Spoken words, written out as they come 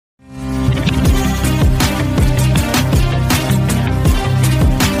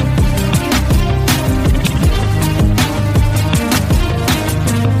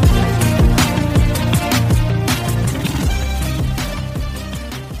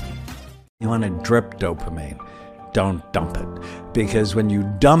You want to drip dopamine. Don't dump it. Because when you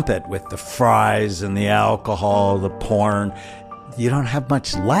dump it with the fries and the alcohol, the porn, you don't have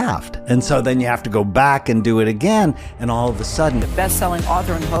much left. And so then you have to go back and do it again. And all of a sudden, best-selling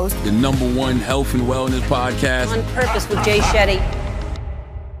author and host, the #1 health and wellness podcast, On Purpose with Jay Shetty.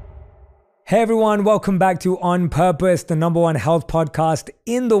 Hey everyone, welcome back to On Purpose, the #1 health podcast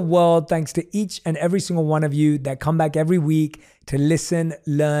in the world. Thanks to each and every single one of you that come back every week to listen,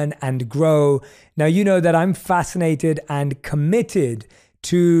 learn, and grow. Now, you know that I'm fascinated and committed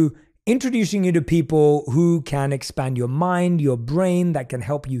to introducing you to people who can expand your mind, your brain, that can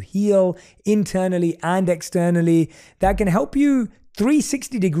help you heal internally and externally, that can help you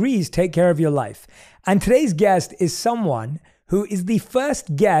 360 degrees take care of your life. And today's guest is someone who is the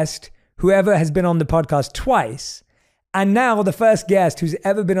first guest whoever has been on the podcast twice, and now the first guest who's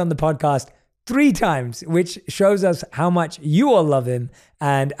ever been on the podcast 3 times, which shows us how much you all love him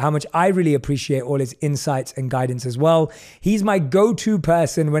and how much I really appreciate all his insights and guidance as well. He's my go-to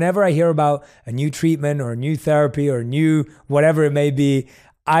person whenever I hear about a new treatment or a new therapy or a new whatever it may be.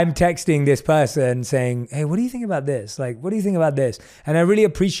 I'm texting this person saying, hey, what do you think about this? Like, what do you think about this? And I really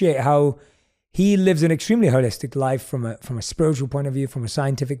appreciate how he lives an extremely holistic life from a spiritual point of view, from a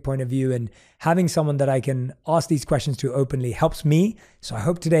scientific point of view, and having someone that I can ask these questions to openly helps me. So I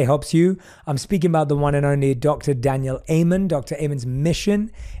hope today helps you. I'm speaking about the one and only Dr. Daniel Amen. Dr. Amen's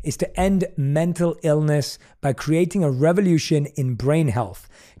mission is to end mental illness by creating a revolution in brain health.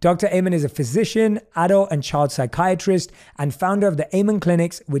 Dr. Amen is a physician, adult and child psychiatrist, and founder of the Amen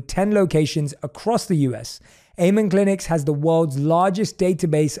Clinics with 10 locations across the US. Amen Clinics has the world's largest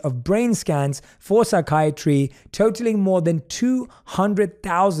database of brain scans for psychiatry, totaling more than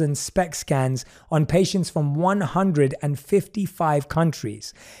 200,000 SPECT scans on patients from 155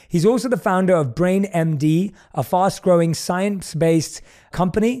 countries. He's also the founder of Brain MD, a fast-growing science-based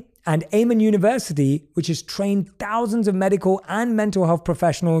company, and Amen University, which has trained thousands of medical and mental health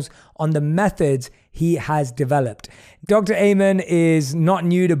professionals on the methods he has developed. Dr. Amen is not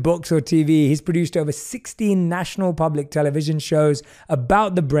new to books or TV. He's produced over 16 national public television shows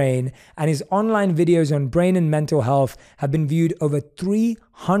about the brain, and his online videos on brain and mental health have been viewed over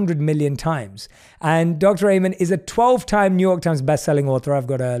 300 million times. And Dr. Amen is a 12-time New York Times bestselling author. I've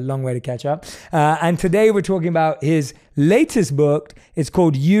got a long way to catch up. And today we're talking about his latest book. It's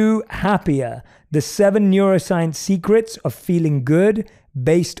called You Happier: The 7 Neuroscience Secrets of Feeling Good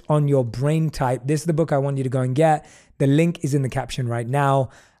Based on Your Brain Type. This is the book I want you to go and get. The link is in the caption right now.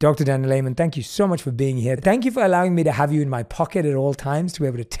 Dr. Daniel Amen, thank you so much for being here. Thank you for allowing me to have you in my pocket at all times, to be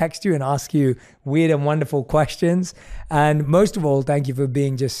able to text you and ask you weird and wonderful questions. And most of all, thank you for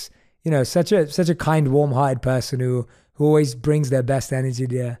being just, such a kind, warm-hearted person who always brings their best energy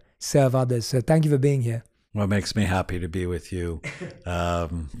to serve others. So thank you for being here. Well, it makes me happy to be with you. I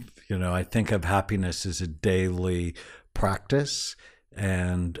think of happiness as a daily practice,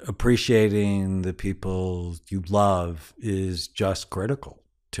 and appreciating the people you love is just critical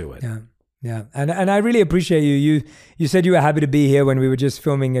to it. Yeah. And I really appreciate you. You said you were happy to be here when we were just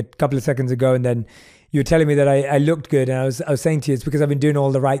filming a couple of seconds ago, and then you were telling me that I looked good, and I was saying to you, it's because I've been doing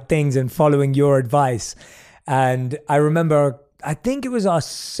all the right things and following your advice. And I remember, I think it was our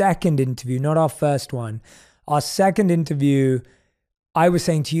second interview, not our first one. Our second interview, I was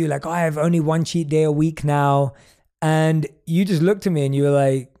saying to you, like, I have only one cheat day a week now. And you just looked at me and you were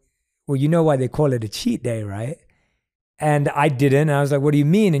like, well, you know why they call it a cheat day, right? And I didn't. And I was like, what do you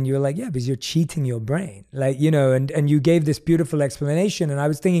mean? And you were like, yeah, because you're cheating your brain. Like, and you gave this beautiful explanation. And I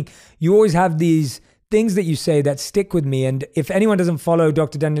was thinking, you always have these things that you say that stick with me. And if anyone doesn't follow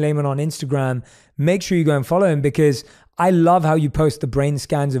Dr. Daniel Amen on Instagram, make sure you go and follow him, because I love how you post the brain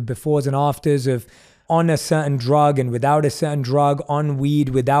scans of befores and afters of on a certain drug and without a certain drug, on weed,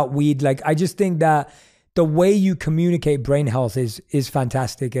 without weed. Like, I just think that the way you communicate brain health is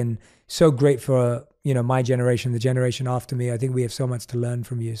fantastic and so great for, my generation, the generation after me. I think we have so much to learn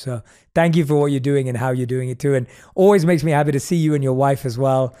from you. So thank you for what you're doing and how you're doing it too. And always makes me happy to see you and your wife as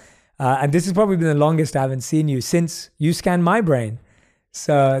well. And this has probably been the longest I haven't seen you since you scanned my brain.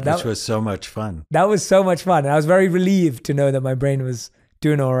 So that was so much fun. That was so much fun. And I was very relieved to know that my brain was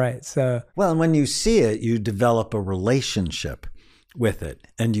doing all right. So, well, and when you see it, you develop a relationship with it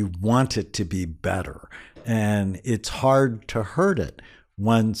and you want it to be better. And it's hard to hurt it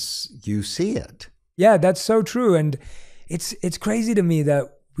once you see it. Yeah, that's so true. And it's crazy to me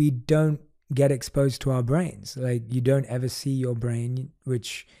that we don't get exposed to our brains. Like, you don't ever see your brain,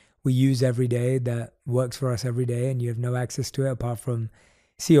 which we use every day, that works for us every day, and you have no access to it apart from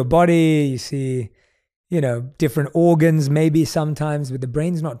see your body, you see, different organs maybe sometimes, but the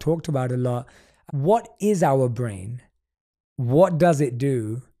brain's not talked about a lot. What is our brain? What does it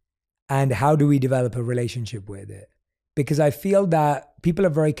do? and how do we develop a relationship with it? Because I feel that people are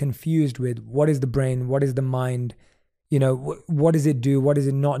very confused with what is the brain, what is the mind, what does it do, what does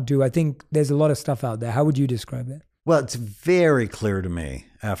it not do? I think there's a lot of stuff out there. How would you describe it? Well, it's very clear to me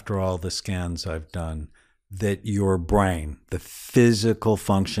after all the scans I've done that your brain, the physical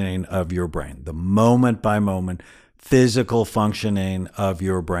functioning of your brain, the moment by moment physical functioning of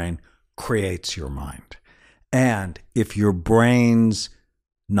your brain creates your mind. And if your brain's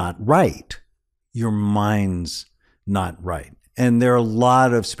not right, your mind's not right. And there are a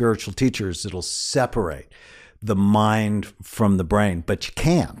lot of spiritual teachers that'll separate the mind from the brain, but you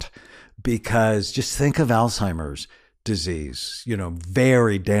can't, because just think of Alzheimer's disease,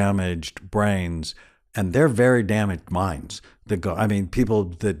 very damaged brains, and they're very damaged minds that go, people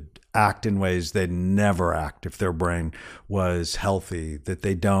that act in ways they'd never act if their brain was healthy, that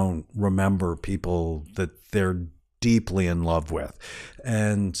they don't remember people that they're deeply in love with.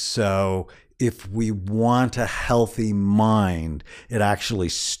 And so if we want a healthy mind, it actually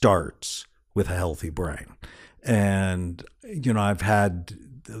starts with a healthy brain. And, I've had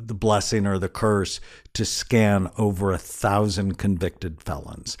the blessing or the curse to scan over 1,000 convicted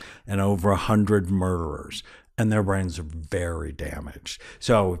felons and over 100 murderers, and their brains are very damaged.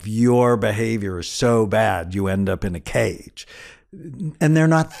 So if your behavior is so bad, you end up in a cage. And they're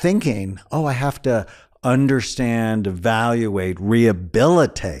not thinking, I have to understand, evaluate,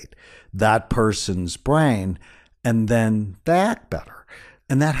 rehabilitate that person's brain, and then they act better.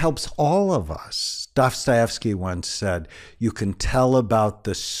 And that helps all of us. Dostoevsky once said, you can tell about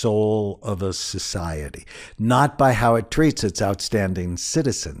the soul of a society, not by how it treats its outstanding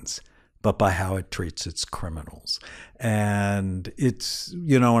citizens, but by how it treats its criminals. And it's,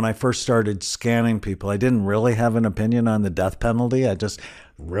 when I first started scanning people, I didn't really have an opinion on the death penalty. I just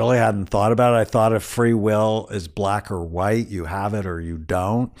really hadn't thought about it. I thought of free will as black or white. You have it or you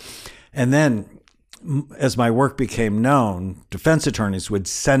don't. And then as my work became known, defense attorneys would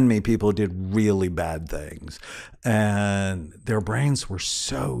send me people who did really bad things, and their brains were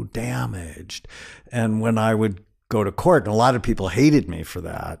so damaged. And when I would go to court, and a lot of people hated me for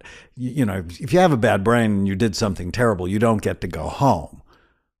that, if you have a bad brain and you did something terrible, you don't get to go home.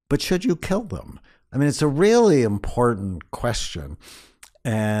 But should you kill them? It's a really important question.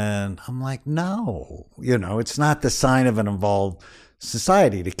 And I'm like, no, it's not the sign of an evolved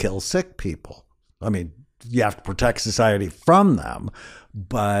society to kill sick people. You have to protect society from them.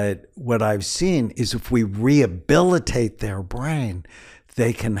 But what I've seen is if we rehabilitate their brain,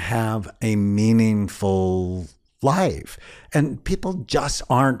 they can have a meaningful life. And people just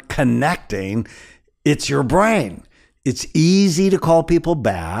aren't connecting. It's your brain. It's easy to call people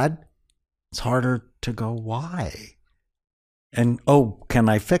bad. It's harder to go, why? And, can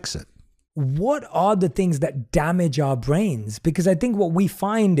I fix it? What are the things that damage our brains? Because I think what we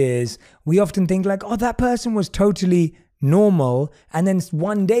find is we often think like, that person was totally normal, and then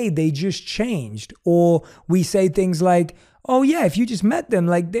one day they just changed. Or we say things like, if you just met them,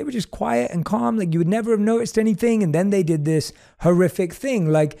 like they were just quiet and calm, like you would never have noticed anything, and then they did this horrific thing.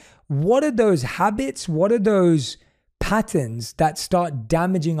 Like, what are those habits? What are those patterns that start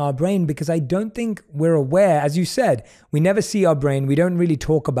damaging our brain? Because I don't think we're aware. As you said, we never see our brain. We don't really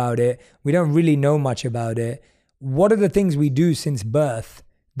talk about it. We don't really know much about it. What are the things we do since birth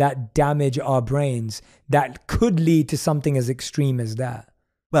that damage our brains that could lead to something as extreme as that?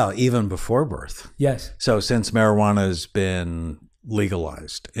 Well, even before birth. Yes. So since marijuana has been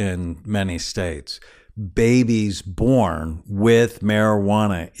legalized in many states, babies born with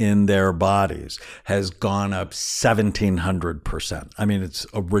marijuana in their bodies has gone up 1,700%. It's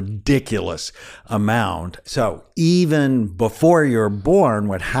a ridiculous amount. So even before you're born,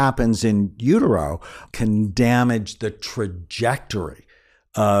 what happens in utero can damage the trajectory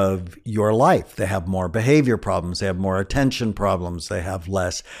of your life. They have more behavior problems. They have more attention problems. They have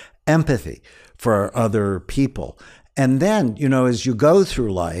less empathy for other people. And then, as you go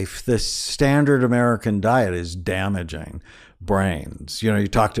through life, the standard American diet is damaging brains. You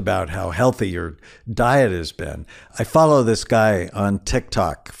talked about how healthy your diet has been. I follow this guy on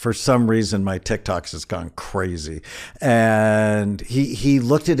TikTok. For some reason, my TikToks has gone crazy. And he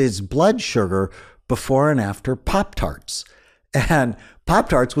looked at his blood sugar before and after Pop-Tarts. And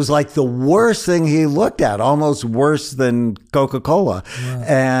Pop-Tarts was like the worst thing he looked at, almost worse than Coca-Cola.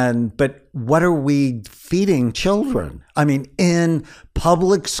 Wow. But what are we feeding children? In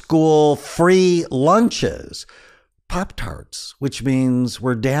public school free lunches, Pop-Tarts, which means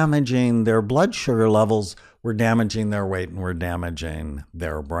we're damaging their blood sugar levels we're damaging their weight and we're damaging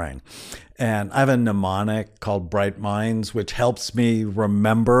their brain. And I have a mnemonic called Bright Minds, which helps me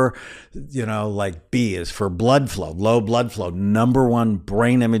remember, like B is for blood flow, low blood flow, number one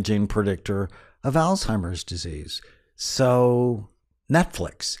brain imaging predictor of Alzheimer's disease. So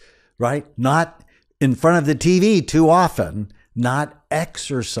Netflix, right? Not in front of the TV too often, not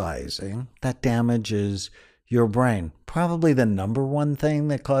exercising, that damages your brain. Probably the number one thing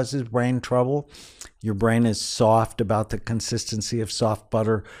that causes brain trouble. Your brain is soft, about the consistency of soft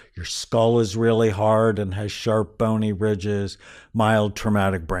butter. Your skull is really hard and has sharp bony ridges. Mild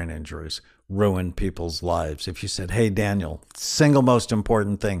traumatic brain injuries ruin people's lives. If you said, hey, Daniel, single most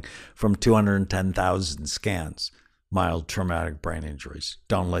important thing from 210,000 scans, mild traumatic brain injuries.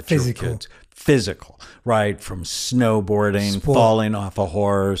 Don't let your kids. Physical, right? From snowboarding, falling off a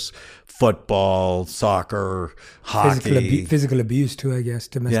horse, football, soccer, hockey. Physical abuse too, I guess.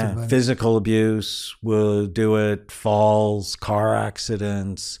 Domestic violence. Physical abuse will do it. Falls, car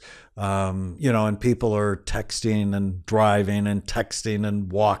accidents. And people are texting and driving and texting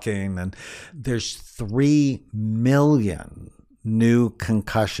and walking. And there's 3 million new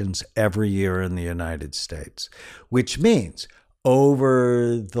concussions every year in the United States, which means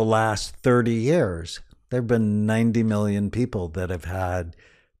over the last 30 years, there have been 90 million people that have had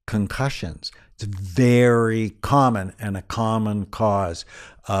concussions. It's very common and a common cause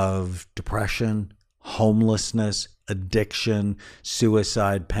of depression, homelessness, addiction,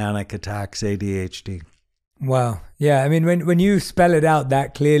 suicide, panic attacks, ADHD. Wow. Yeah. I mean, when you spell it out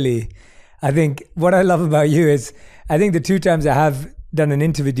that clearly, I think what I love about you is, I think the 2 times I have done an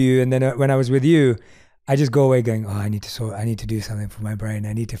interview with you, and then when I was with you, I just go away going, I need to do something for my brain.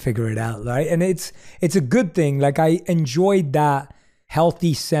 I need to figure it out, right? And it's a good thing. Like, I enjoyed that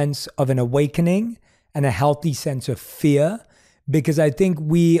healthy sense of an awakening and a healthy sense of fear, because I think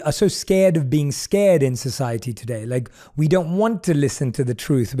we are so scared of being scared in society today. Like, we don't want to listen to the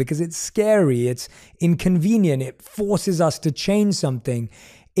truth because it's scary, it's inconvenient, it forces us to change something.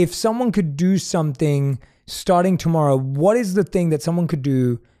 If someone could do something starting tomorrow, what is the thing that someone could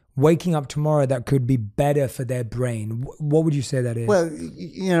do waking up tomorrow that could be better for their brain? What would you say that is? Well,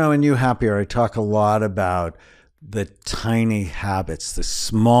 in You Happier, I talk a lot about the tiny habits, the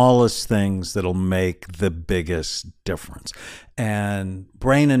smallest things that'll make the biggest difference. And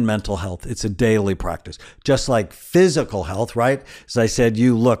brain and mental health, it's a daily practice. Just like physical health, right? As I said,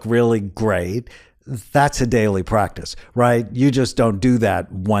 you look really great. That's a daily practice, right? You just don't do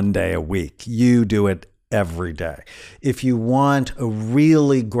that one day a week. You do it every day. If you want a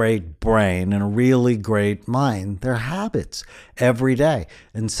really great brain and a really great mind, they're habits every day.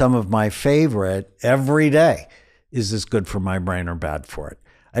 And some of my favorite every day, is this good for my brain or bad for it?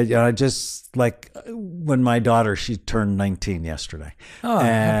 I just, like, when my daughter, she turned 19 yesterday. Oh,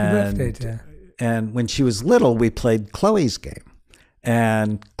 happy birthday to her. And when she was little, we played Chloe's game.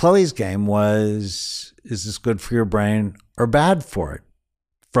 And Chloe's game was, is this good for your brain or bad for it?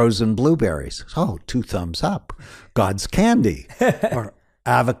 Frozen blueberries. Oh, 2 thumbs up. God's candy. Or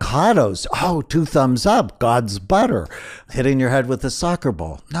avocados. Oh, 2 thumbs up. God's butter. Hitting your head with a soccer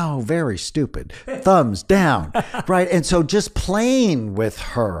ball. No, very stupid. Thumbs down. Right. And so just playing with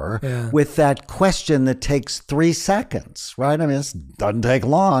her with that question that takes 3 seconds. Right. I mean, it doesn't take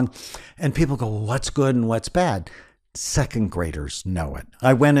long. And people go, well, what's good and what's bad? Second graders know it.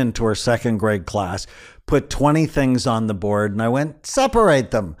 I went into her second grade class, put 20 things on the board, and I went,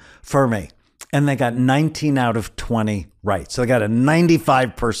 separate them for me. And they got 19 out of 20 right. So they got a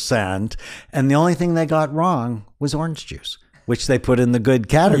 95%. And the only thing they got wrong was orange juice, which they put in the good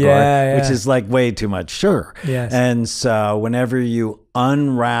category, which is like way too much sugar. Yes. And so whenever you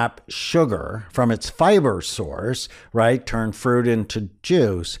unwrap sugar from its fiber source, right, turn fruit into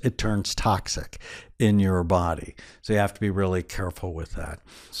juice, it turns toxic in your body. So you have to be really careful with that.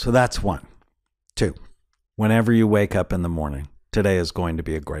 So that's 1. 2, whenever you wake up in the morning, today is going to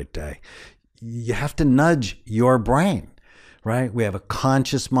be a great day. You have to nudge your brain, right? We have a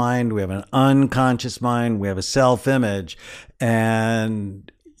conscious mind, we have an unconscious mind, we have a self-image,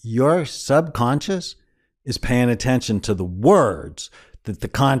 and your subconscious is paying attention to the words that the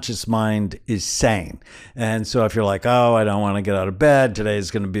conscious mind is saying. And so if you're like, oh, I don't want to get out of bed, today is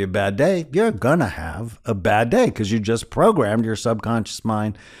going to be a bad day, you're going to have a bad day because you just programmed your subconscious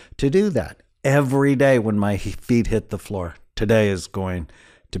mind to do that. Every day when my feet hit the floor, today is going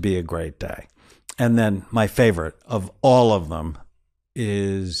to be a great day. And then my favorite of all of them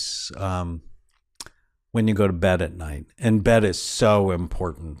is when you go to bed at night. And bed is so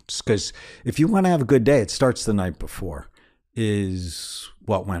important because if you want to have a good day, it starts the night before. Is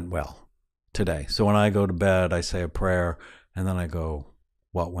what went well today. So when I go to bed, I say a prayer and then I go,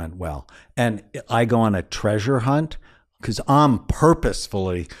 what went well. And I go on a treasure hunt because I'm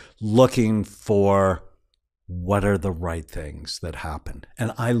purposefully looking for what are the right things that happen.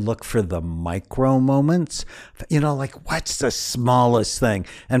 And I look for the micro moments, like what's the smallest thing?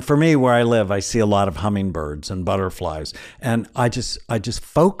 And for me, where I live, I see a lot of hummingbirds and butterflies, and I just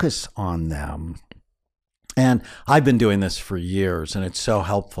focus on them. And I've been doing this for years, and it's so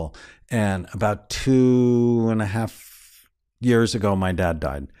helpful. And about 2.5 years ago, my dad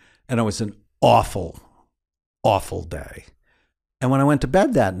died, and it was an awful, awful day. And when I went to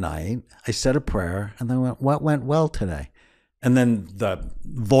bed that night, I said a prayer, and then I went, what went well today? And then the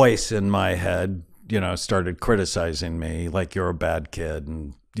voice in my head, started criticizing me, like you're a bad kid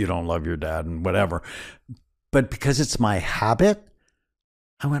and you don't love your dad and whatever. But because it's my habit,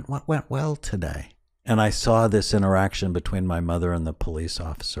 I went, what went well today? And I saw this interaction between my mother and the police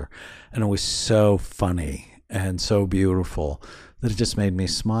officer. And it was so funny and so beautiful that it just made me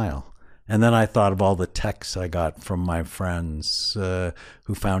smile. And then I thought of all the texts I got from my friends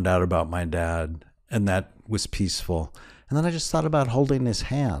who found out about my dad, and that was peaceful. And then I just thought about holding his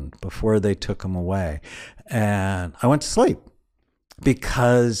hand before they took him away. And I went to sleep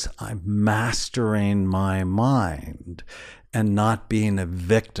because I'm mastering my mind and not being a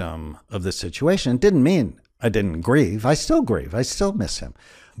victim of the situation. It didn't mean I didn't grieve. I still grieve. I still miss him.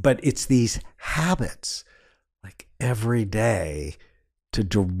 But it's these habits, like every day, to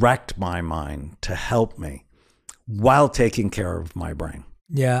direct my mind, to help me while taking care of my brain.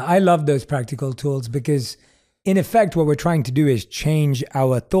 Yeah, I love those practical tools because in effect, what we're trying to do is change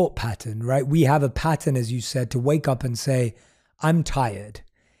our thought pattern, right? We have a pattern, as you said, to wake up and say, I'm tired.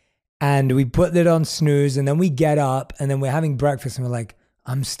 And we put it on snooze, and then we get up, and then we're having breakfast and we're like,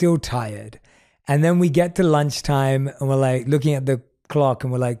 I'm still tired. And then we get to lunchtime and we're like looking at the clock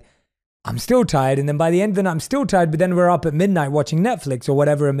and we're like, I'm still tired. And then by the end of the night, I'm still tired. But then we're up at midnight watching Netflix or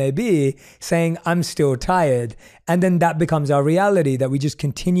whatever it may be, saying, I'm still tired. And then that becomes our reality, that we just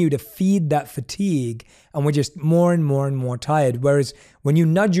continue to feed that fatigue and we're just more and more and more tired. Whereas when you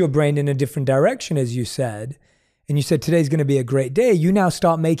nudge your brain in a different direction, as you said, and you said today's going to be a great day, you now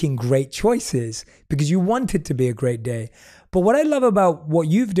start making great choices because you want it to be a great day. But what I love about what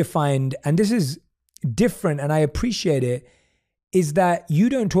you've defined, and this is different and I appreciate it, is that you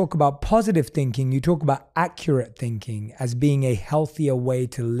don't talk about positive thinking, you talk about accurate thinking as being a healthier way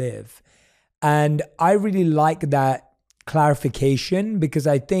to live. And I really like that clarification because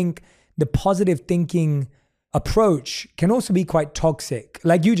I think the positive thinking approach can also be quite toxic.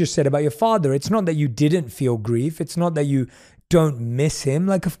 Like you just said about your father, it's not that you didn't feel grief, it's not that you don't miss him.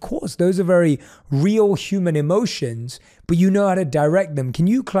 Like, of course, those are very real human emotions, but you know how to direct them. Can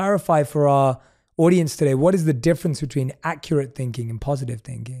you clarify for our audience today, what is the difference between accurate thinking and positive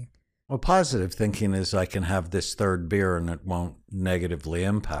thinking? Well, positive thinking is I can have this third beer and it won't negatively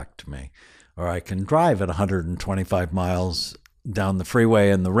impact me. Or I can drive at 125 miles down the freeway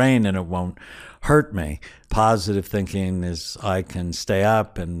in the rain and it won't hurt me. Positive thinking is I can stay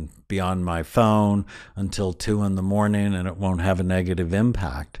up and be on my phone until 2 a.m. and it won't have a negative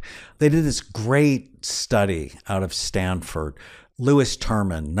impact. They did this great study out of Stanford. Lewis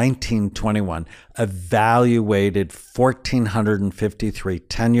Terman, 1921, evaluated 1,453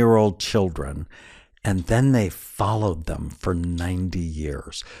 10-year-old children, and then they followed them for 90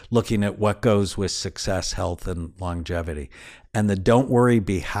 years, looking at what goes with success, health, and longevity. And the don't worry,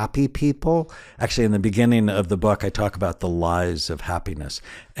 be happy people, actually in the beginning of the book, I talk about the lies of happiness.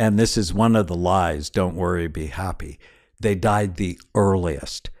 And this is one of the lies, don't worry, be happy. They died the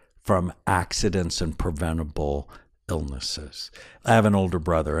earliest from accidents and preventable illnesses. I have an older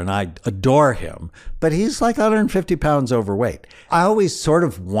brother and I adore him, but he's like 150 pounds overweight. I always sort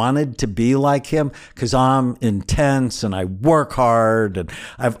of wanted to be like him because I'm intense and I work hard and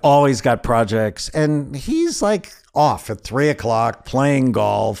I've always got projects, and he's like off at 3:00 playing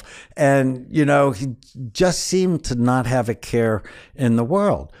golf, and he just seemed to not have a care in the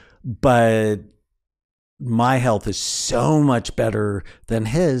world. But my health is so much better than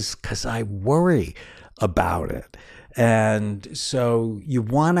his because I worry about it. And so you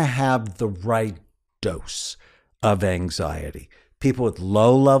want to have the right dose of anxiety. People with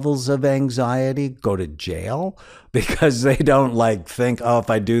low levels of anxiety go to jail because they don't think, oh, if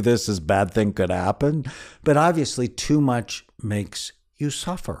I do this, this bad thing could happen. But obviously too much makes you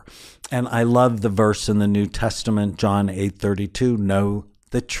suffer. And I love the verse in the New Testament, John 8:32, know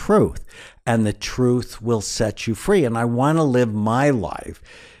the truth, and the truth will set you free. And I want to live my life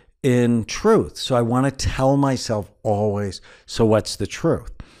in truth. So I want to tell myself always, so what's the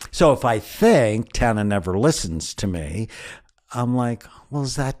truth? So if I think Tana never listens to me, I'm like, well,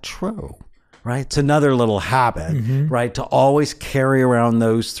 is that true? right? It's another little habit, right? To always carry around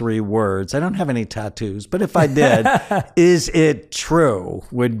those 3 words. I don't have any tattoos, but if I did, is it true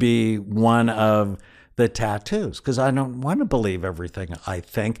would be one of the tattoos, because I don't want to believe everything I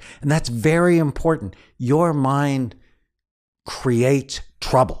think. And that's very important. Your mind creates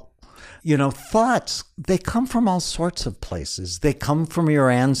trouble. You know, thoughts, they come from all sorts of places. They come from your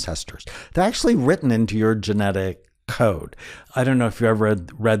ancestors. They're actually written into your genetic code. I don't know if you ever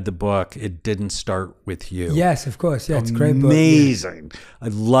read the book, It Didn't Start With You. Yes, of course. Yeah, it's a great book. Amazing. I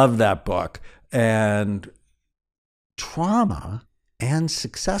love that book. And trauma and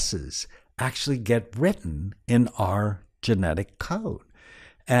successes actually get written in our genetic code.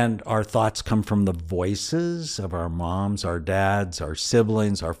 And our thoughts come from the voices of our moms, our dads, our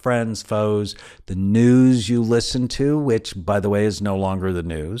siblings, our friends, foes, the news you listen to, which, by the way, is no longer the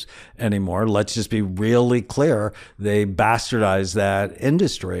news anymore. Let's just be really clear. They bastardized that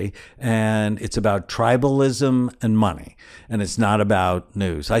industry, and it's about tribalism and money, and it's not about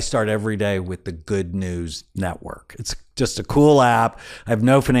news. I start every day with the Good News Network. It's just a cool app. I have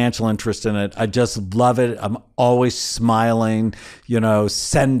no financial interest in it. I just love it. I'm always smiling, you know,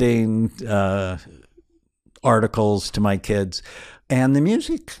 sending articles to my kids. And the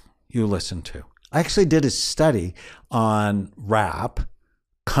music you listen to. I actually did a study on rap,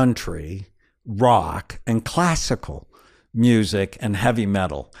 country, rock, and classical music and heavy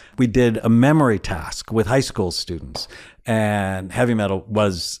metal. We did a memory task with high school students, and heavy metal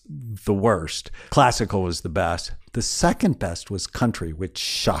was the worst. Classical was the best. The second best was country, which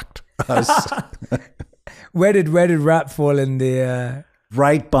shocked us. Where did rap fall in the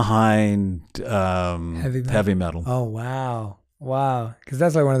right behind heavy metal. Oh, wow. Wow. Because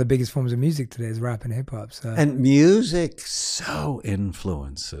that's like one of the biggest forms of music today is rap and hip hop. So. And music so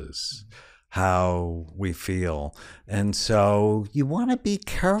influences how we feel. And so you want to be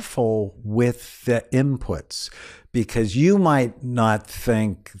careful with the inputs, because you might not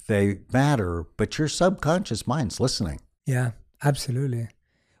think they matter, but your subconscious mind's listening. Yeah, absolutely.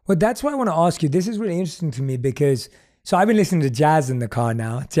 Well, that's why I want to ask you. This is really interesting to me because, so I've been listening to jazz in the car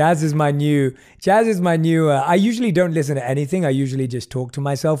now. Jazz is my new, I usually don't listen to anything. I usually just talk to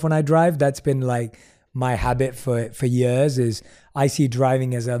myself when I drive. That's been like my habit for years, is I see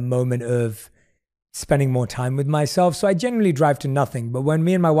driving as a moment of spending more time with myself. So I generally drive to nothing. But when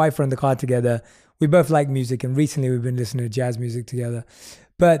me and my wife are in the car together, we both like music. And recently we've been listening to jazz music together.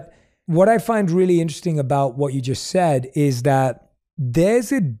 But what I find really interesting about what you just said is that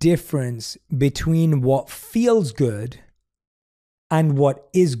there's a difference between what feels good and what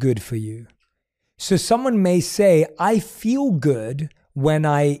is good for you. So someone may say, I feel good when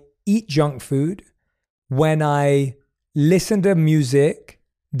I eat junk food, when I listen to music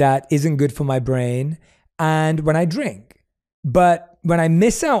that isn't good for my brain, and when I drink. But when I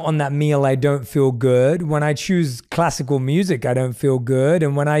miss out on that meal, I don't feel good. When I choose classical music, I don't feel good.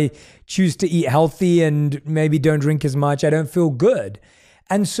 And when I choose to eat healthy and maybe don't drink as much, I don't feel good.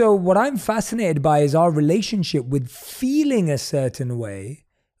 And so what I'm fascinated by is our relationship with feeling a certain way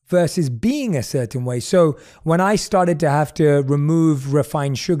versus being a certain way. So when I started to have to remove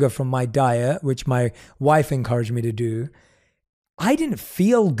refined sugar from my diet, which my wife encouraged me to do, I didn't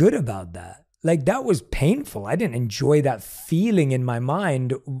feel good about that. Like, that was painful. I didn't enjoy that feeling in my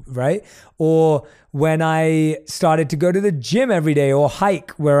mind, right? Or when I started to go to the gym every day or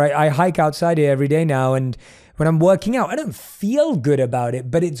hike, where I hike outside here every day now. And when I'm working out, I don't feel good about it,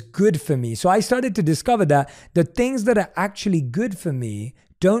 but it's good for me. So I started to discover that the things that are actually good for me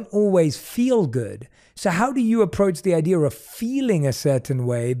don't always feel good. So how do you approach the idea of feeling a certain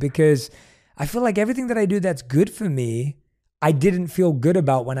way? Because I feel like everything that I do that's good for me, I didn't feel good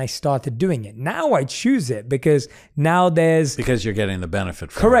about when I started doing it. Now I choose it because now there's... Because you're getting the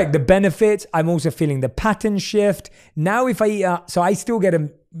benefit from Correct. it. The benefits. I'm also feeling the pattern shift. Now if I eat... so I still get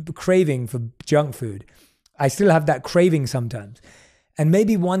a craving for junk food. I still have that craving sometimes. And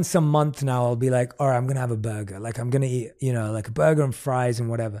maybe once a month now I'll be like, all right, I'm going to have a burger. Like I'm going to eat, like a burger and fries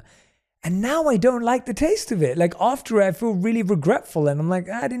and whatever. And now I don't like the taste of it. Like after I feel really regretful and I'm like,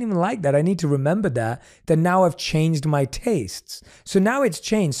 I didn't even like that. I need to remember that now I've changed my tastes. So now it's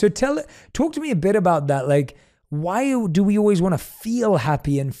changed. So talk to me a bit about that. Like, why do we always want to feel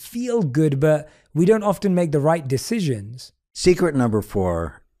happy and feel good, but we don't often make the right decisions? Secret number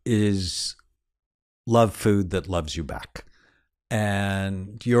 4 is love food that loves you back.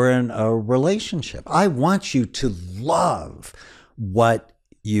 And you're in a relationship. I want you to love what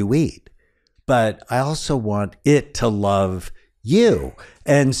you eat, but I also want it to love you.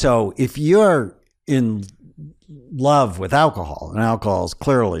 And so if you're in love with alcohol, and alcohol is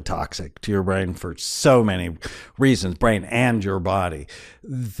clearly toxic to your brain for so many reasons, brain and your body,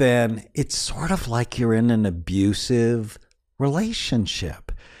 then it's sort of like you're in an abusive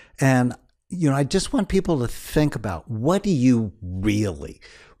relationship. And, I just want people to think about, what do you really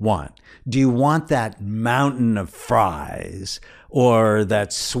want? Do you want that mountain of fries or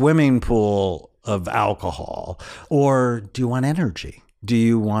that swimming pool of alcohol? Or do you want energy? Do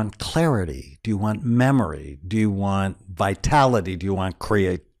you want clarity? Do you want memory? Do you want vitality? Do you want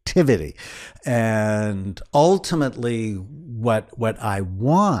creativity? And ultimately, what I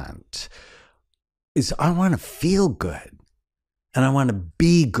want is, I want to feel good, and I want to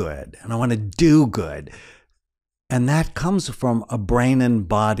be good, and I want to do good. And that comes from a brain and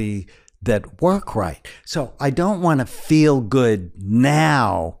body that work right. So I don't want to feel good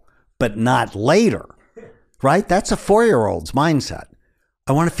now, but not later, right? That's a 4-year-old's mindset.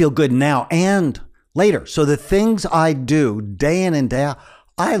 I want to feel good now and later. So the things I do day in and day out,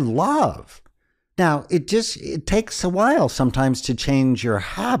 I love. Now, it takes a while sometimes to change your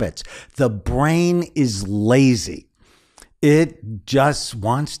habits. The brain is lazy. It just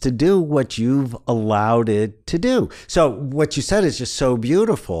wants to do what you've allowed it to do. So what you said is just so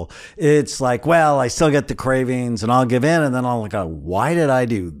beautiful. It's like, well, I still get the cravings and I'll give in, and then I'll go, why did I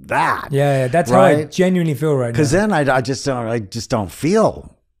do that? Yeah, that's right? how I genuinely feel right now. Because then I just don't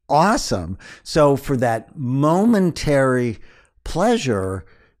feel awesome. So for that momentary pleasure,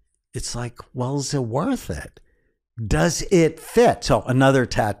 it's like, well, is it worth it? Does it fit? So another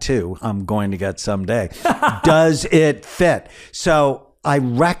tattoo I'm going to get someday. Does it fit? So I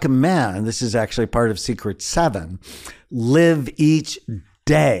recommend, this is actually part of Secret 7, live each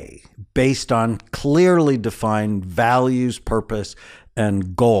day based on clearly defined values, purpose,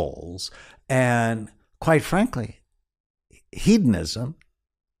 and goals. And quite frankly, hedonism,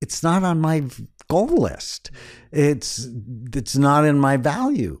 it's not on my goal list. It's not in my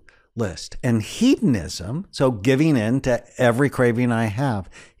value list. And hedonism, so giving in to every craving I have,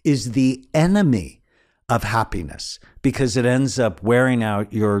 is the enemy of happiness, because it ends up wearing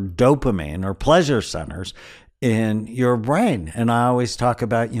out your dopamine or pleasure centers in your brain. And I always talk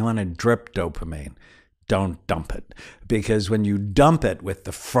about, you want to drip dopamine. Don't dump it, because when you dump it with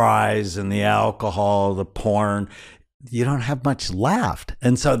the fries and the alcohol, the porn, you don't have much left.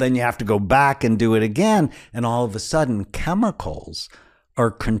 And so then you have to go back and do it again. And all of a sudden, chemicals are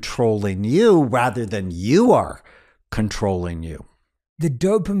controlling you rather than you are controlling you. The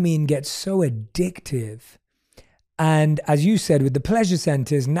dopamine gets so addictive. And as you said, with the pleasure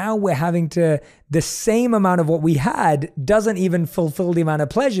centers, now we're having to, the same amount of what we had doesn't even fulfill the amount of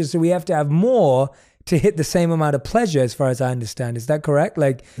pleasure. So we have to have more to hit the same amount of pleasure, as far as I understand. Is that correct?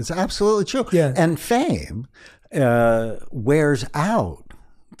 Like, it's absolutely true. Yeah. And fame wears out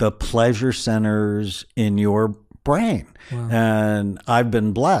the pleasure centers in your brain. Wow. And I've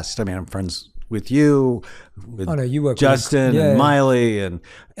been blessed. I mean, I'm friends with you, with you work Justin with, and Miley,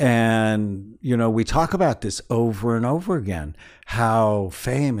 and we talk about this over and over again, how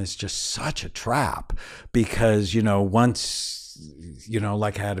fame is just such a trap, because once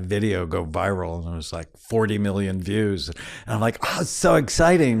like I had a video go viral and it was like 40 million views, and I'm like, oh, it's so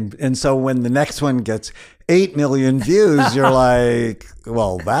exciting. And so when the next one gets 8 million views, you're like,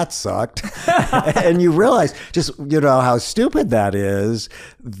 well, that sucked. And you realize just, how stupid that is.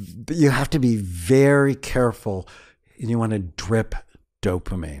 You have to be very careful, and you want to drip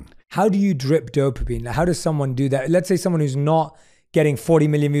dopamine. How do you drip dopamine? How does someone do that? Let's say someone who's not getting 40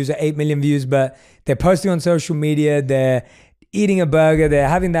 million views or 8 million views, but they're posting on social media, they're eating a burger, they're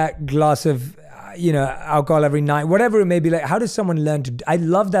having that glass of alcohol every night, whatever it may be. Like, how does someone learn to, I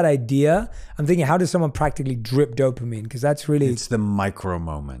love that idea. I'm thinking, how does someone practically drip dopamine? Because that's really, it's the micro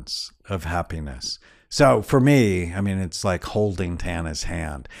moments of happiness. So for me, I mean, it's like holding Tana's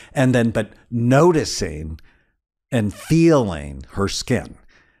hand, and then, but noticing and feeling her skin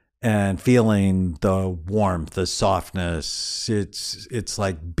and feeling the warmth, the softness. It's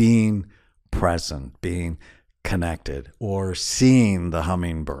like being present, being connected, or seeing the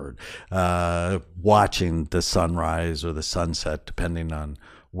hummingbird, watching the sunrise or the sunset, depending on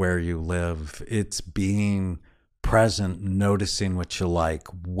where you live. It's being present, noticing what you like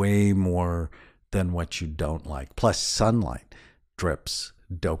way more than what you don't like. Plus, sunlight drips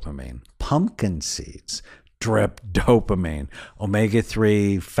dopamine. Pumpkin seeds drip dopamine.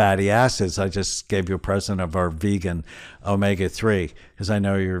 Omega-3 fatty acids. I just gave you a present of our vegan omega-3. because I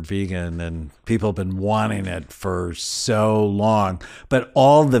know you're vegan and people have been wanting it for so long. But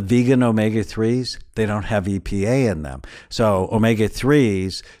all the vegan omega-3s, they don't have EPA in them. So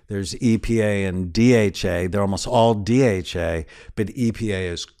omega-3s, there's EPA and DHA. They're almost all DHA, but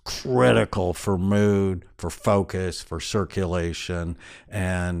EPA is critical for mood, for focus, for circulation.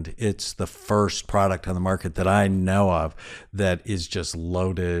 And it's the first product on the market that I know of that is just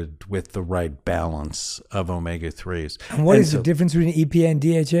loaded with the right balance of omega-3s. And what is the difference between EPA and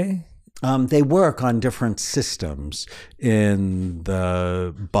DHA? They work on different systems in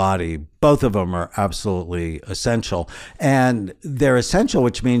the body. Both of them are absolutely essential. And they're essential,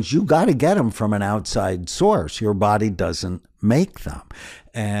 which means you got to get them from an outside source. Your body doesn't make them.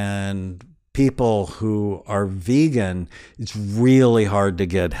 And people who are vegan, it's really hard to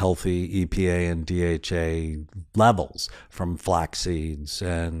get healthy EPA and DHA levels from flax seeds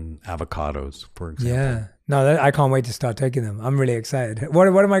and avocados, for example. Yeah. No, I can't wait to start taking them. I'm really excited. What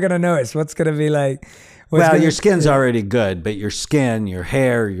am I going to notice? What's going to be like? Your skin's already good, but your skin, your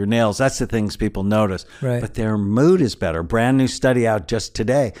hair, your nails, that's the things people notice. Right. But their mood is better. Brand new study out just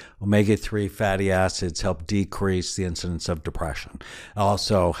today. Omega-3 fatty acids help decrease the incidence of depression. It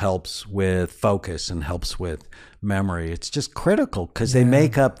also helps with focus and helps with memory. It's just critical because they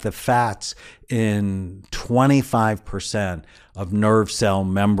make up the fats in 25% of nerve cell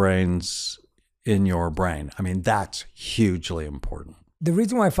membranes in your brain. I mean, that's hugely important. The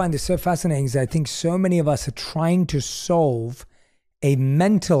reason why I find this so fascinating is I think so many of us are trying to solve a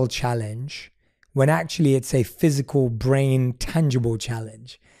mental challenge when actually it's a physical brain tangible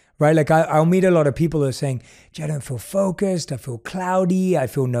challenge, right? Like I'll meet a lot of people who are saying, I don't feel focused. I feel cloudy. I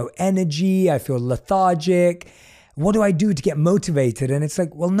feel no energy. I feel lethargic. What do I do to get motivated? And it's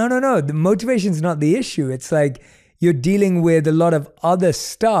like, well, no. The motivation's not the issue. It's like you're dealing with a lot of other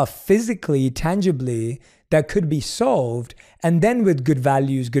stuff physically, tangibly, that could be solved. And then with good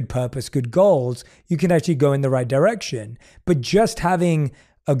values, good purpose, good goals, you can actually go in the right direction. But just having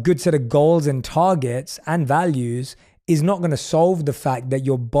a good set of goals and targets and values is not going to solve the fact that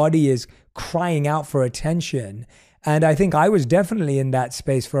your body is crying out for attention. And I think I was definitely in that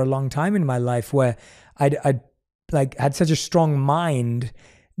space for a long time in my life where I had such a strong mind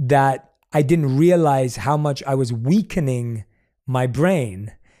that I didn't realize how much I was weakening my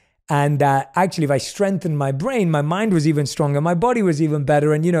brain. And that actually, if I strengthened my brain, my mind was even stronger, my body was even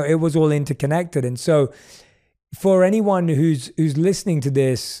better. And, it was all interconnected. And so for anyone who's listening to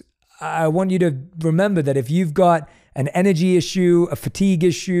this, I want you to remember that if you've got an energy issue, a fatigue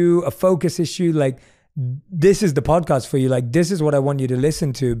issue, a focus issue, like this is the podcast for you. Like this is what I want you to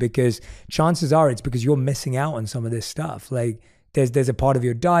listen to, because chances are it's because you're missing out on some of this stuff. Like there's a part of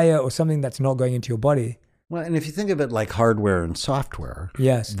your diet or something that's not going into your body. Well, and if you think of it like hardware and software,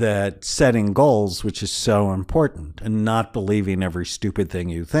 yes, that setting goals, which is so important, and not believing every stupid thing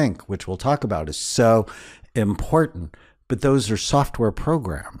you think, which we'll talk about, is so important. But those are software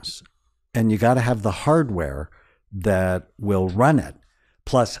programs, and you got to have the hardware that will run it.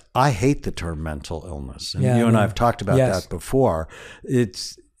 Plus, I hate the term mental illness, and you and I have talked about that before.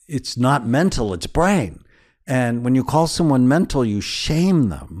 It's not mental, it's brain. And when you call someone mental, you shame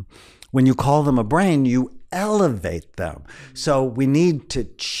them. When you call them a brain, you elevate them. So we need to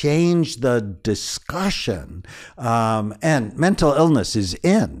change the discussion. And mental illness is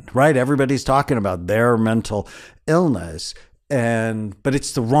in, right? Everybody's talking about their mental illness, but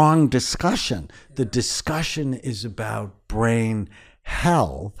it's the wrong discussion. The discussion is about brain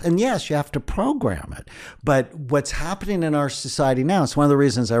health. And yes, you have to program it. But what's happening in our society now, it's one of the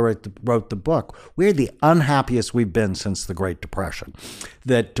reasons I wrote the book. We're the unhappiest we've been since the Great Depression.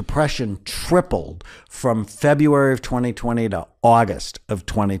 That depression tripled from February of 2020 to August of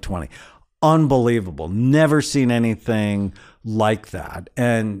 2020. Unbelievable. Never seen anything like that.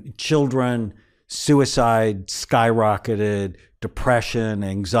 And children, suicide skyrocketed, depression,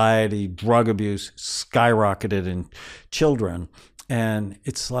 anxiety, drug abuse skyrocketed in children. And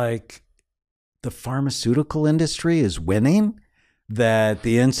it's like the pharmaceutical industry is winning, that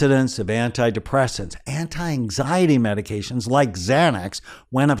the incidence of antidepressants, anti-anxiety medications like Xanax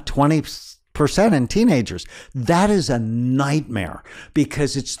went up 20% in teenagers. That is a nightmare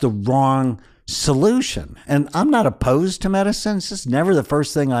because it's the wrong solution. And I'm not opposed to medicine. It's just never the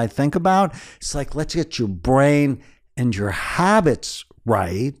first thing I think about. It's like, let's get your brain and your habits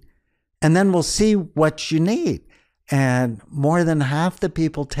right, and then we'll see what you need. And more than half the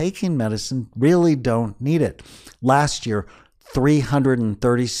people taking medicine really don't need it. Last year,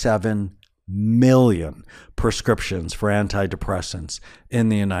 337 million prescriptions for antidepressants in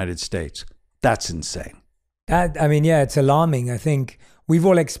the United States. That's insane. It's alarming. I think we've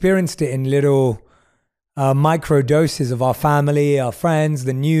all experienced it in little micro doses of our family, our friends,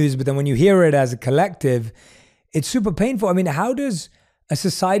 the news. But then when you hear it as a collective, it's super painful. I mean, how does a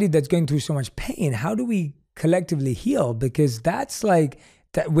society that's going through so much pain, how do we collectively heal? Because that's like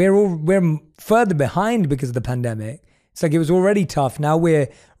that we're further behind because of the pandemic. It's like it was already tough. Now we're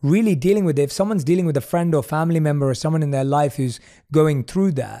really dealing with it. If someone's dealing with a friend or family member or someone in their life who's going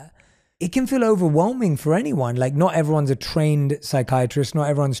through that, it can feel overwhelming for anyone. Like not everyone's a trained psychiatrist, not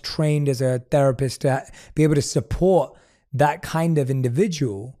everyone's trained as a therapist to be able to support that kind of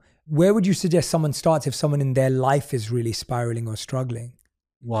individual. Where would you suggest someone starts if someone in their life is really spiraling or struggling?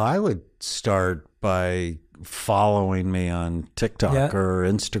 Well, I would start by following me on TikTok or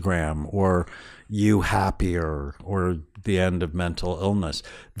Instagram or You Happier or The End of Mental Illness.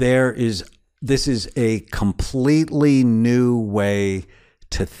 This is a completely new way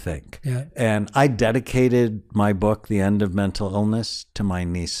to think. Yeah. And I dedicated my book, The End of Mental Illness, to my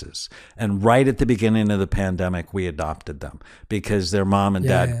nieces. And right at the beginning of the pandemic, we adopted them because their mom and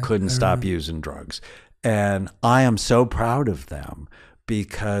dad couldn't stop using drugs. And I am so proud of them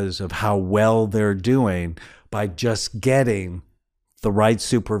because of how well they're doing by just getting the right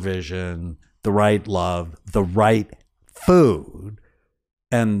supervision, the right love, the right food,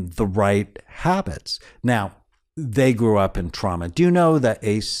 and the right habits. Now, they grew up in trauma. Do you know the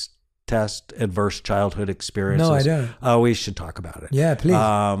ACE test, Adverse Childhood Experiences? No, I don't. Oh, we should talk about it. Yeah,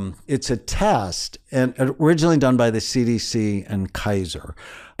 please. It's a test, and originally done by the CDC and Kaiser.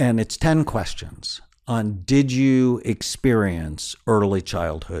 And it's 10 questions on did you experience early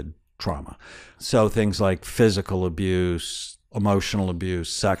childhood trauma? So things like physical abuse, emotional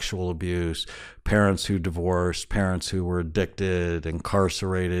abuse, sexual abuse, parents who divorced, parents who were addicted,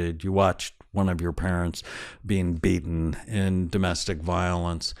 incarcerated. You watched one of your parents being beaten in domestic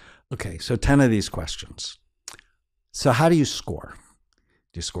violence. Okay, so 10 of these questions. So how do you score?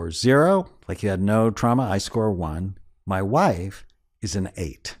 Do you score 0, like you had no trauma? I score 1. My wife is an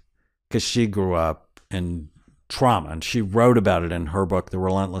 8 because she grew up in trauma, and she wrote about it in her book, The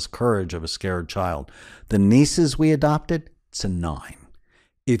Relentless Courage of a Scared Child. The nieces we adopted, it's a 9.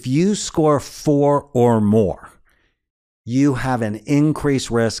 If you score 4 or more, you have an increased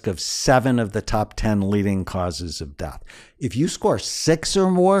risk of 7 of the top 10 leading causes of death. If you score 6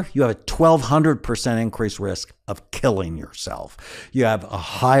 or more, you have a 1,200% increased risk of killing yourself. You have a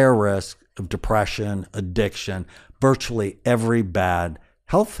higher risk of depression, addiction, virtually every bad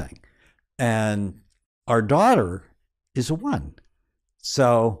health thing. And our daughter is a 1.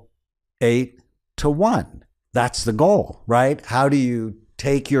 So 8 to 1. That's the goal, right? How do you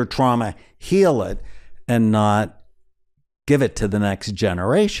take your trauma, heal it, and not give it to the next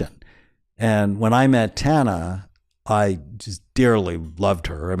generation? And when I met Tana, I just dearly loved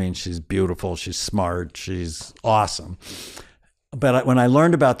her. I mean, she's beautiful, she's smart, she's awesome. But when I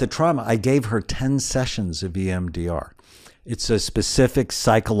learned about the trauma, I gave her 10 sessions of EMDR. It's a specific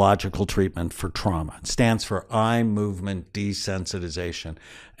psychological treatment for trauma. It stands for eye movement desensitization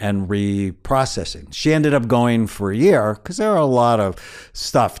and reprocessing. She ended up going for a year because there are a lot of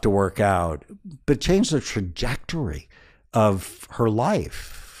stuff to work out, but changed the trajectory of her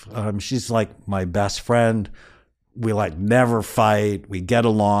life. She's like my best friend. We like never fight. We get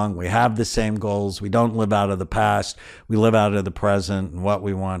along. We have the same goals. We don't live out of the past. We live out of the present and what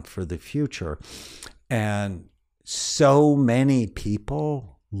we want for the future. And so many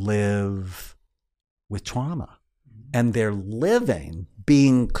people live with trauma, and they're living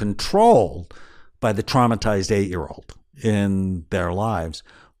being controlled by the traumatized 8-year-old in their lives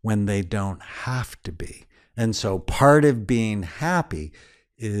when they don't have to be. And so part of being happy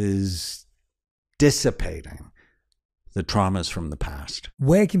is dissipating the traumas from the past.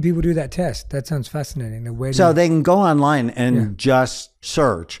 Where can people do that test? That sounds fascinating. They can go online and just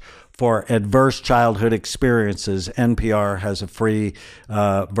search for Adverse Childhood Experiences. NPR has a free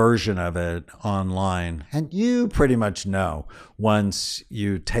version of it online. And you pretty much know once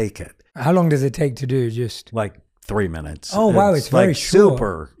you take it. How long does it take to do? Just like 3 minutes. Oh, wow. It's very short.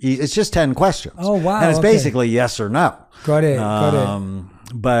 Super. It's just 10 questions. Oh, wow. And it's basically yes or no. Got it.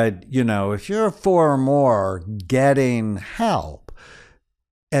 But, if you're 4 or more, getting help.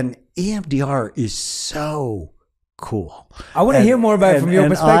 And EMDR is so cool. I want to hear more about it from your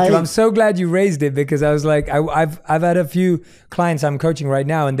perspective. I'm so glad you raised it because I was like, I've had a few clients I'm coaching right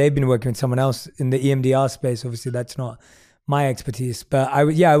now, and they've been working with someone else in the EMDR space. Obviously, that's not my expertise, but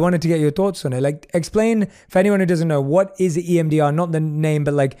I wanted to get your thoughts on it. Like, explain for anyone who doesn't know, what is EMDR? Not the name,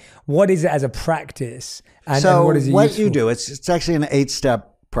 but like, what is it as a practice? And what is it what useful? You do, it's actually an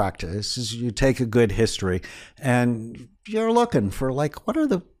 8-step practice. Is you take a good history, and you're looking for like, what are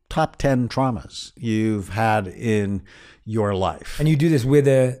the top 10 traumas you've had in your life? And you do this with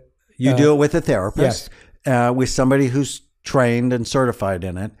You do it with a therapist, yes. with somebody who's trained and certified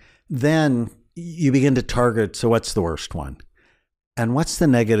in it. Then you begin to target, so what's the worst one? And what's the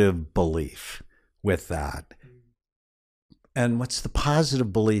negative belief with that? And what's the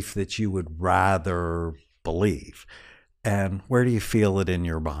positive belief that you would rather believe? And where do you feel it in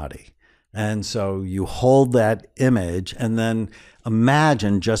your body? And so you hold that image and then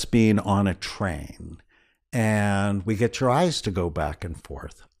imagine just being on a train and we get your eyes to go back and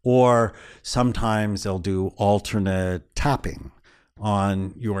forth. Or sometimes they'll do alternate tapping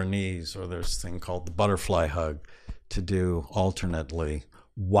on your knees, or there's a thing called the butterfly hug to do alternately.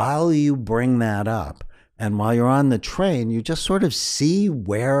 While you bring that up and while you're on the train, you just sort of see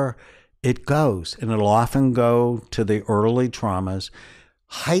where it goes. And it'll often go to the early traumas,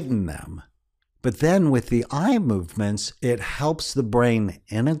 heighten them. But then with the eye movements, it helps the brain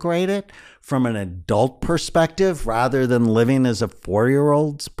integrate it from an adult perspective rather than living as a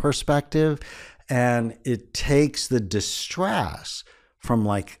 4-year-old's perspective. And it takes the distress from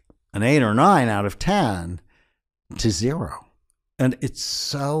like an 8 or 9 out of 10 to 0. And it's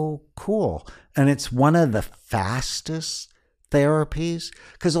so cool. And it's one of the fastest therapies,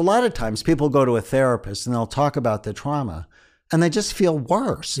 because a lot of times people go to a therapist and they'll talk about the trauma and they just feel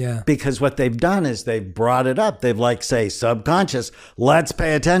worse because what they've done is they've brought it up. They've like say subconscious, let's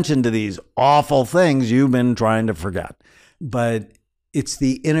pay attention to these awful things you've been trying to forget. But it's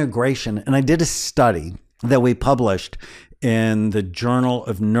the integration. And I did a study that we published in the Journal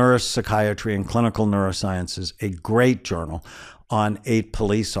of Neuropsychiatry and Clinical Neurosciences, a great journal, on 8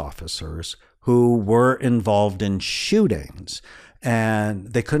 police officers who were involved in shootings.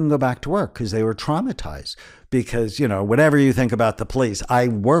 And they couldn't go back to work because they were traumatized. Because, you know, whatever you think about the police, I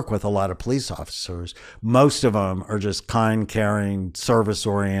work with a lot of police officers. Most of them are just kind, caring,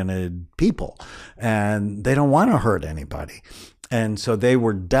 service-oriented people. And they don't want to hurt anybody. And so they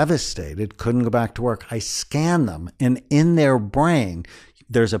were devastated, couldn't go back to work. I scanned them, and in their brain,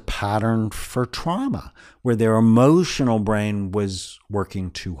 there's a pattern for trauma where their emotional brain was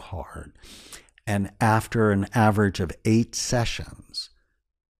working too hard. And after an average of 8 sessions,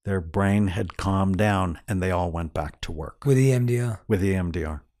 their brain had calmed down and they all went back to work. With EMDR? With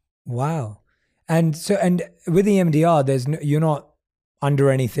EMDR. Wow. And so, and with EMDR, there's no, you're not under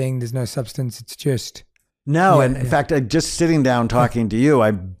anything, there's no substance, it's just... No, in fact, just sitting down talking to you,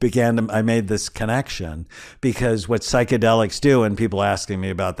 I made this connection because what psychedelics do, and people asking me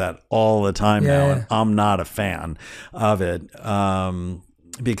about that all the time now, and I'm not a fan of it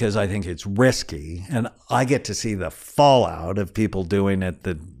because I think it's risky, and I get to see the fallout of people doing it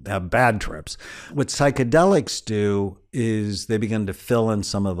that have bad trips. What psychedelics do is they begin to fill in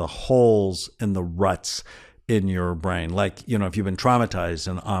some of the holes in the ruts in your brain. Like, you know, if you've been traumatized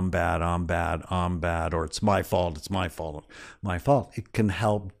and I'm bad, or it's my fault, it can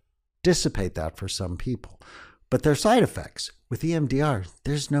help dissipate that for some people. But there are side effects. With EMDR,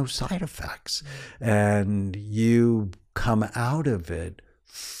 there's no side effects. And you come out of it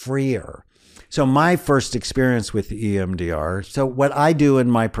freer. So my first experience with EMDR, so what I do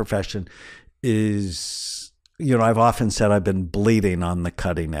in my profession is, you know, I've often said I've been bleeding on the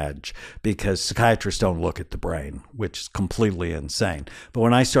cutting edge because psychiatrists don't look at the brain, which is completely insane. But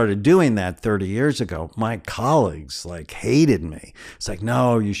when I started doing that 30 years ago, my colleagues like hated me. It's like,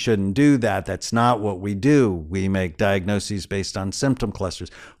 no, you shouldn't do that. That's not what we do. We make diagnoses based on symptom clusters.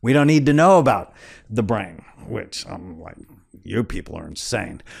 We don't need to know about the brain, which I'm like, you people are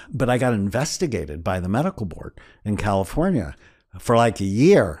insane. But I got investigated by the medical board in California for like a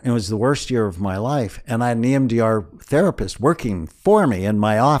year. It was the worst year of my life. And I had an EMDR therapist working for me in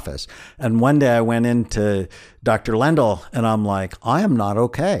my office. And one day I went into Dr. Lendl and I'm like, I am not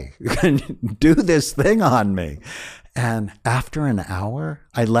okay. You can do this thing on me. And after an hour,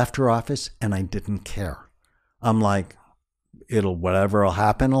 I left her office and I didn't care. I'm like, whatever will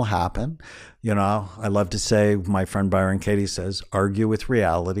happen, will happen. You know, I love to say, my friend Byron Katie says, argue with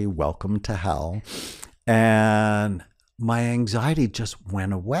reality, welcome to hell. And my anxiety just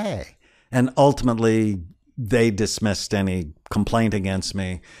went away. And ultimately, they dismissed any complaint against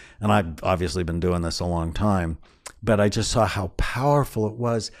me. And I've obviously been doing this a long time. But I just saw how powerful it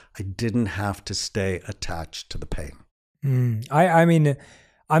was. I didn't have to stay attached to the pain. I mean,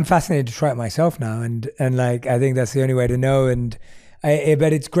 I'm fascinated to try it myself now. And like, I think that's the only way to know. And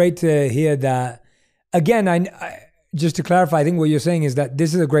but it's great to hear that. Again, I just to clarify, I think what you're saying is that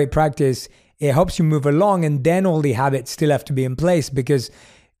this is a great practice. It helps you move along, and then all the habits still have to be in place. Because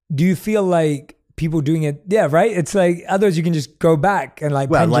do you feel like people doing it. Yeah, right? It's like, otherwise you can just go back and like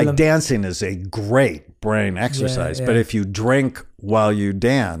Well, pendulum. like dancing is a great brain exercise, yeah. but if you drink while you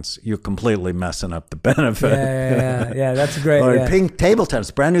dance, you're completely messing up the benefit. Yeah, that's great. Or yeah. ping table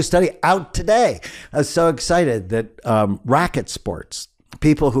tennis, brand new study out today. I was so excited that racket sports,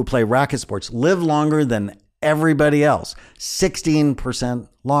 people who play racket sports live longer than everybody else. 16%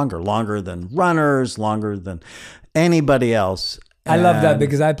 longer than runners, longer than anybody else. I love that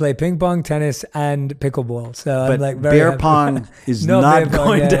because I play ping pong, tennis, and pickleball. So But I'm like very beer happy. pong is No, not beer pong,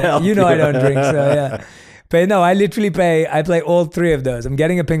 going to help You know I you. don't drink, so yeah. But no, I literally I play all three of those. I'm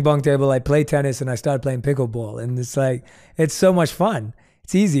getting a ping pong table, I play tennis, and I start playing pickleball. And it's like, it's so much fun.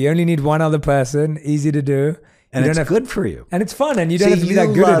 It's easy. You only need one other person, easy to do. And You it's don't have- good for you. And it's fun, and you don't See, have to be you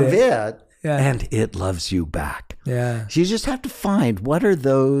that good love at it. Yeah. and it loves you back. Yeah. So you just have to find, what are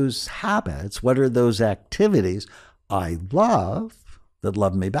those habits, what are those activities I love that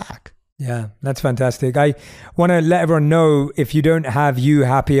love me back? Yeah, that's fantastic. I want to let everyone know, if you don't have You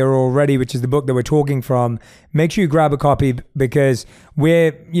Happier already, which is the book that we're talking from, make sure you grab a copy, because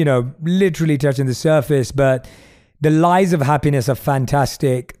we're, literally touching the surface, but the lies of happiness are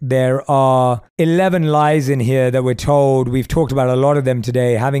fantastic. There are 11 lies in here that we're told. We've talked about a lot of them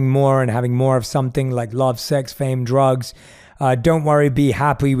today. Having more and having more of something like love, sex, fame, drugs. Don't worry, be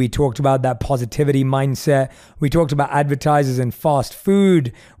happy. We talked about that positivity mindset. We talked about advertisers and fast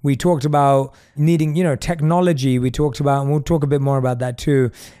food. We talked about needing, technology. We talked about, and we'll talk a bit more about that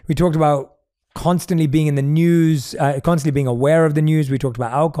too. We talked about constantly being in the news, constantly being aware of the news. We talked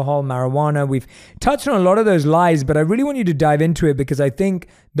about alcohol, marijuana. We've touched on a lot of those lies, but I really want you to dive into it, because I think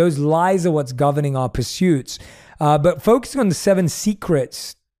those lies are what's governing our pursuits. But focusing on the 7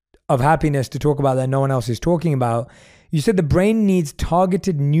 secrets of happiness to talk about that no one else is talking about. You said the brain needs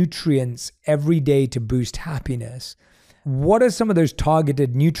targeted nutrients every day to boost happiness. What are some of those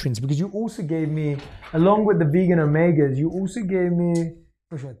targeted nutrients? Because you also gave me, along with the vegan omegas, you also gave me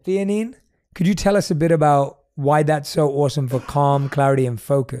theanine. Could you tell us a bit about why that's so awesome for calm, clarity, and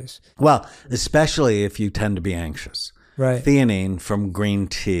focus? Well, especially if you tend to be anxious. Right. Theanine from green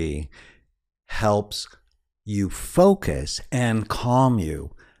tea helps you focus and calm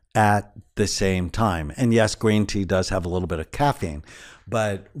you at the same time. And yes, green tea does have a little bit of caffeine,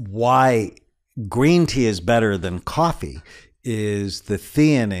 but why green tea is better than coffee is the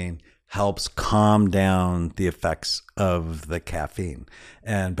theanine helps calm down the effects of the caffeine.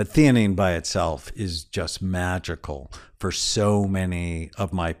 But theanine by itself is just magical for so many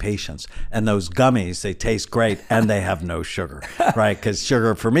of my patients. And those gummies, they taste great and they have no sugar, right? Because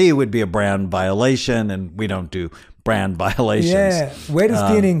sugar for me would be a brand violation, and we don't do brand violations. Yeah. Where does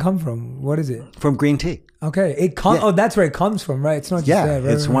theanine come from? What is it? From green tea. Okay. Oh, that's where it comes from, right? It's not just there. Right,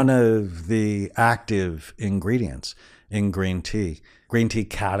 It's right. one of the active ingredients in green tea. Green tea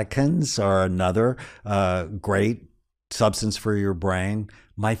catechins are another great substance for your brain.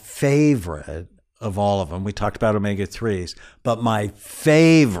 My favorite of all of them, we talked about omega-3s, but my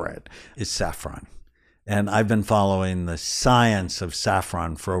favorite is saffron. And I've been following the science of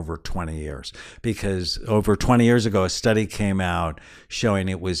saffron for over 20 years, because over 20 years ago, a study came out showing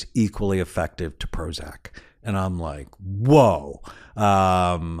it was equally effective to Prozac. And I'm like, whoa.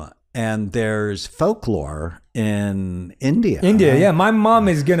 And there's folklore in India. Yeah. My mom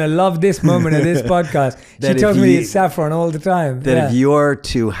is going to love this moment of this podcast. She That tells if me you- it's saffron all the time. That Yeah. if you're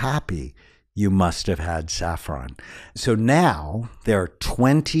too happy, you must have had saffron. So now there are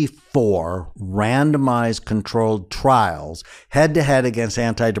 24 randomized controlled trials head-to-head against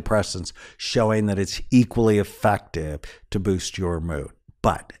antidepressants showing that it's equally effective to boost your mood.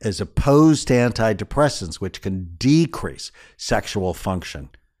 But as opposed to antidepressants, which can decrease sexual function,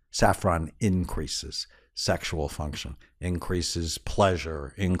 saffron increases sexual function, increases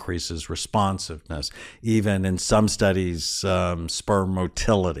pleasure, increases responsiveness, even in some studies, sperm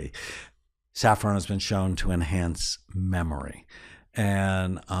motility. Saffron has been shown to enhance memory.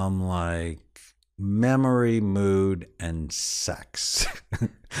 And I'm like, memory, mood, and sex.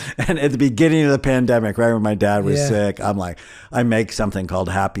 And at the beginning of the pandemic, right when my dad was sick, I'm like, I make something called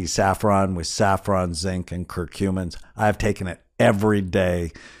Happy Saffron with saffron, zinc, and curcumins. I've taken it every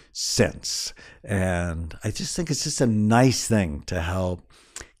day since. And I just think it's just a nice thing to help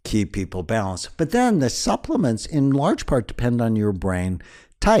keep people balanced. But then the supplements in large part depend on your brain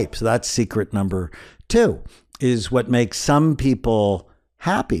type. So that's secret number 2, is what makes some people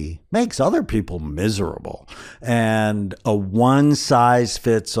happy makes other people miserable. And a one size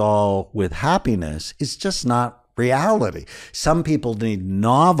fits all with happiness is just not reality. Some people need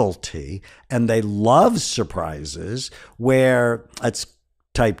novelty and they love surprises, where it's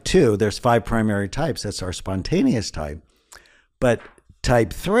type 2. There's 5 primary types. That's our spontaneous type. But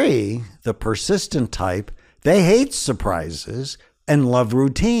Type 3, the persistent type, they hate surprises and love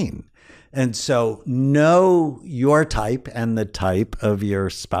routine. And so know your type and the type of your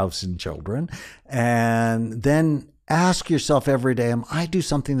spouse and children, and then ask yourself every day, am I do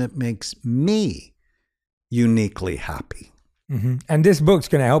something that makes me uniquely happy? Mm-hmm. And this book's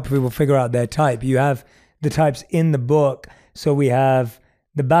going to help people figure out their type. You have the types in the book. So we have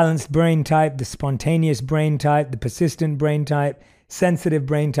the balanced brain type, the spontaneous brain type, the persistent brain type, sensitive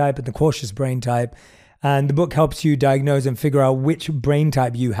brain type, and the cautious brain type. And the book helps you diagnose and figure out which brain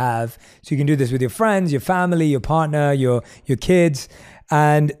type you have. So you can do this with your friends, your family, your partner, your kids.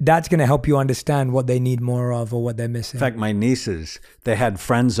 And that's going to help you understand what they need more of or what they're missing. In fact, my nieces, they had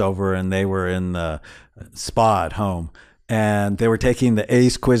friends over and they were in the spa at home. And they were taking the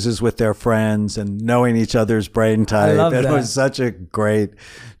ACE quizzes with their friends and knowing each other's brain type. I love that. It was such a great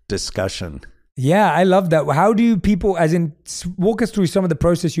discussion. Yeah, I love that. How do people, walk us through some of the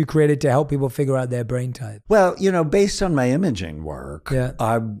process you created to help people figure out their brain type? Well, based on my imaging work,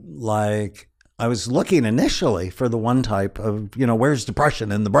 I was looking initially for the one type of, where's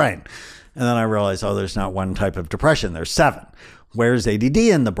depression in the brain? And then I realized, there's not one type of depression. There's 7. Where's ADD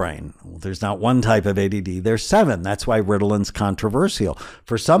in the brain? Well, there's not one type of ADD. There's 7. That's why Ritalin's controversial.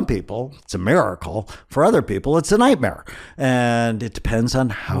 For some people, it's a miracle. For other people, it's a nightmare. And it depends on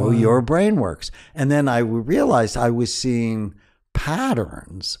how your brain works. And then I realized I was seeing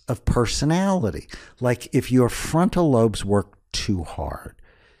patterns of personality. Like if your frontal lobes work too hard,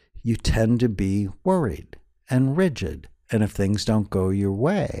 you tend to be worried and rigid. And if things don't go your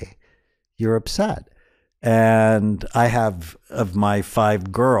way, you're upset. And I have, of my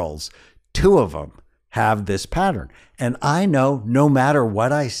 5 girls, 2 of them have this pattern. And I know no matter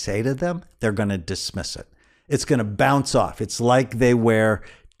what I say to them, they're going to dismiss it. It's going to bounce off. It's like they wear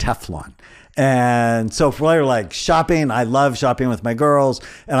Teflon. And so for like shopping, I love shopping with my girls.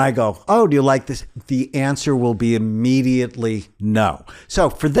 And I go, oh, do you like this? The answer will be immediately no. So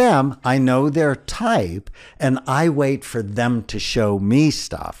for them, I know their type and I wait for them to show me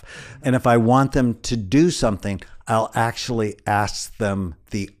stuff. And if I want them to do something, I'll actually ask them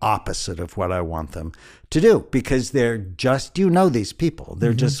the opposite of what I want them to do because they're just, these people,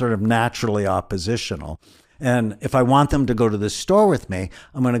 they're just sort of naturally oppositional. And if I want them to go to the store with me,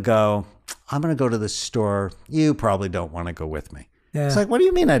 I'm going to go to the store. You probably don't want to go with me. Yeah. It's like, what do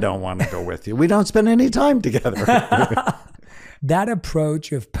you mean I don't want to go with you? We don't spend any time together. That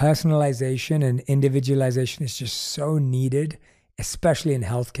approach of personalization and individualization is just so needed, especially in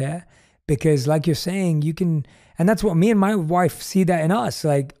healthcare, because like you're saying, and that's what me and my wife see that in us.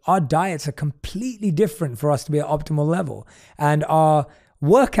 Like our diets are completely different for us to be at optimal level. And our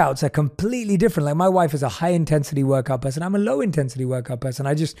workouts are completely different. Like my wife is a high intensity workout person. I'm a low intensity workout person.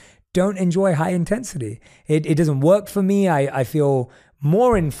 I just don't enjoy high intensity. It doesn't work for me. I feel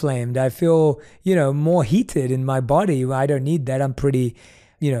more inflamed. I feel, more heated in my body. I don't need that. I'm pretty,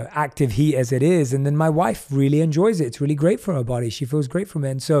 active heat as it is. And then my wife really enjoys it. It's really great for her body. She feels great from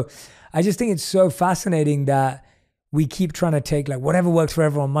it. And so I just think it's so fascinating that we keep trying to take like whatever works for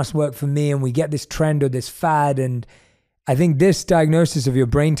everyone must work for me. And we get this trend or this fad. And I think this diagnosis of your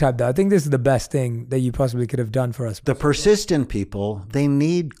brain type, though, I think this is the best thing that you possibly could have done for us. The persistent people, they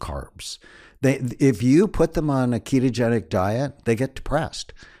need carbs. If you put them on a ketogenic diet, they get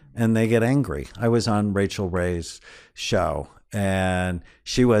depressed and they get angry. I was on Rachel Ray's show and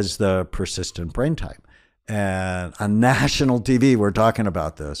she was the persistent brain type. And on national TV, we're talking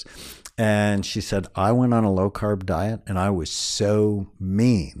about this. And she said, I went on a low carb diet and I was so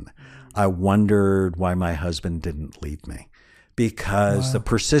mean. I wondered why my husband didn't leave me because the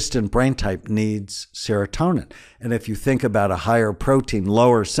persistent brain type needs serotonin. And if you think about a higher protein,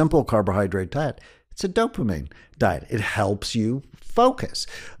 lower simple carbohydrate diet, it's a dopamine diet. It helps you focus.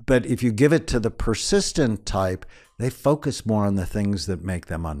 But if you give it to the persistent type, they focus more on the things that make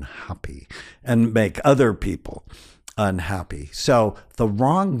them unhappy and make other people unhappy. So the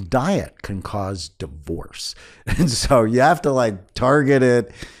wrong diet can cause divorce. And so you have to target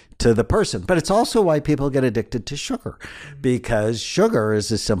it to the person. But it's also why people get addicted to sugar, because sugar is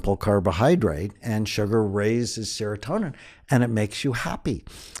a simple carbohydrate and sugar raises serotonin and it makes you happy.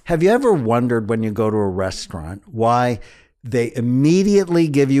 Have you ever wondered when you go to a restaurant why they immediately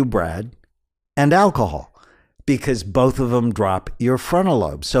give you bread and alcohol? Because both of them drop your frontal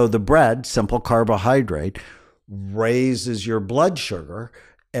lobe. So the bread, simple carbohydrate, raises your blood sugar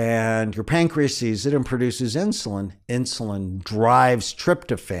and your pancreas sees it and produces insulin. Insulin drives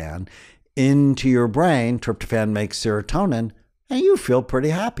tryptophan into your brain. Tryptophan makes serotonin, and you feel pretty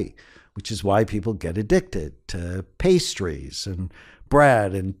happy, which is why people get addicted to pastries and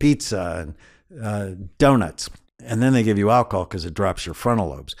bread and pizza and donuts. And then they give you alcohol because it drops your frontal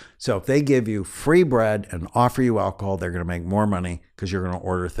lobes. So if they give you free bread and offer you alcohol, they're going to make more money because you're going to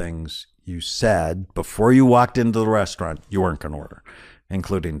order things you said before you walked into the restaurant you weren't going to order,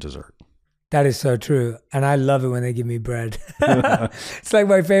 including dessert. That is so true. And I love it when they give me bread. It's like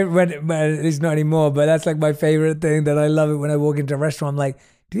my favorite, it's not anymore, but that's like my favorite thing that I love it when I walk into a restaurant. I'm like,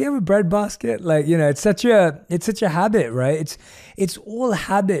 do you have a bread basket? Like, it's such a habit, right? It's all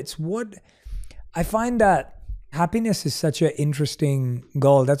habits. What I find that happiness is such an interesting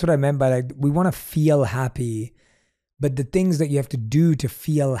goal. That's what I meant by like, we want to feel happy, but the things that you have to do to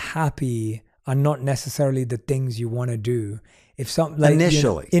feel happy are not necessarily the things you want to do. If something like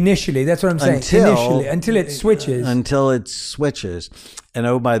initially, that's what I'm saying. Until it switches. Until it switches. And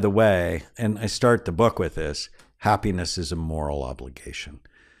oh, by the way, and I start the book with this, happiness is a moral obligation.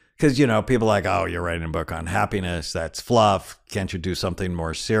 Because, people are like, oh, you're writing a book on happiness. That's fluff. Can't you do something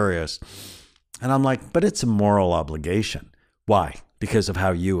more serious? And I'm like, but it's a moral obligation. Why? Because of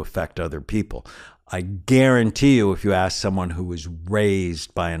how you affect other people. I guarantee you, if you ask someone who was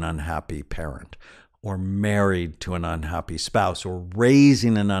raised by an unhappy parent or married to an unhappy spouse or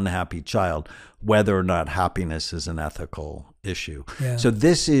raising an unhappy child, whether or not happiness is an ethical issue. Yeah. So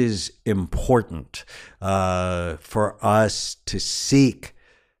this is important for us to seek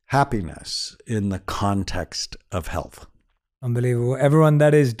happiness in the context of health. Unbelievable. Everyone,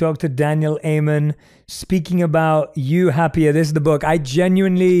 that is Dr. Daniel Amen speaking about You Happier. This is the book. I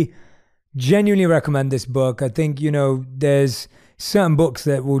genuinely recommend this book. I think, there's certain books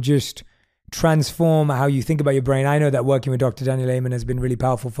that will just transform how you think about your brain. I know that working with Dr. Daniel Amen has been really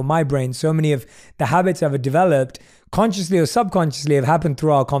powerful for my brain. So many of the habits I've developed, consciously or subconsciously, have happened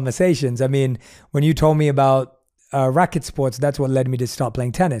through our conversations. I mean, when you told me about racket sports, that's what led me to start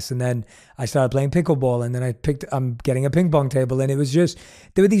playing tennis. And then I started playing pickleball, and then I'm getting a ping pong table. And it was just,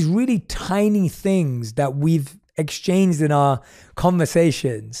 there were these really tiny things that we've exchanged in our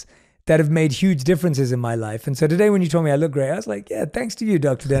conversations that have made huge differences in my life. And so today when you told me I look great, I was like, yeah, thanks to you,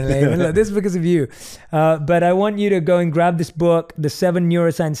 Dr. Daniel Amen. Look, this is because of you. But I want you to go and grab this book, The 7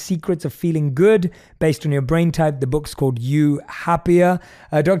 Neuroscience Secrets of Feeling Good, based on your brain type. The book's called You Happier.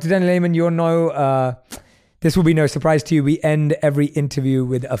 Dr. Daniel Amen, this will be no surprise to you. We end every interview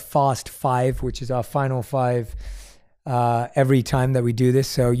with a fast 5, which is our final 5 every time that we do this.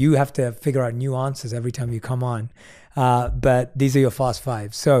 So you have to figure out new answers every time you come on. But these are your fast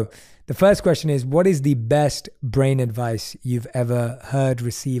 5. So the first question is, what is the best brain advice you've ever heard,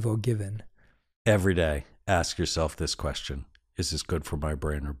 receive, or given? Every day, ask yourself this question. Is this good for my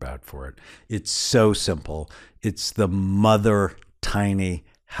brain or bad for it? It's so simple. It's the mother tiny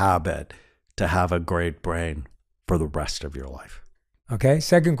habit to have a great brain for the rest of your life. Okay.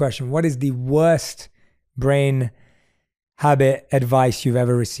 Second question. What is the worst brain habit advice you've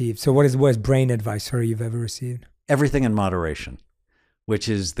ever received? So what is the worst brain advice you've ever received? Everything in moderation, which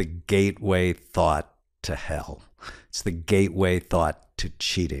is the gateway thought to hell. It's the gateway thought to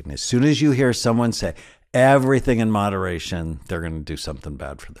cheating. As soon as you hear someone say everything in moderation, they're going to do something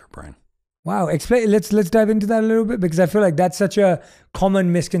bad for their brain. Wow. Explain. Let's dive into that a little bit, because I feel like that's such a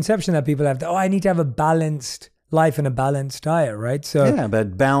common misconception that people have. I need to have a balanced life and a balanced diet, right? So yeah,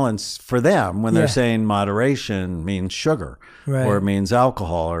 but balance for them, when they're saying moderation, means sugar, right, or it means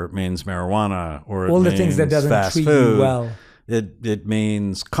alcohol, or it means marijuana, or all the things that doesn't treat you well. It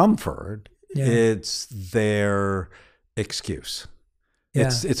means comfort. Yeah. It's their excuse.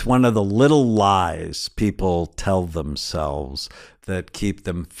 Yeah. It's one of the little lies people tell themselves that keep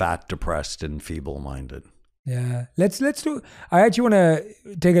them fat, depressed, and feeble-minded. Yeah. Let's talk. I actually want to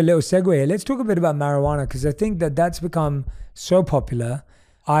take a little segue here. Let's talk a bit about marijuana, because I think that's become so popular.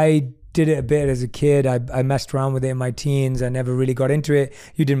 I did it a bit as a kid. I messed around with it in my teens. I never really got into it.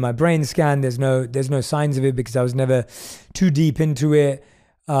 You did my brain scan. There's no signs of it because I was never too deep into it.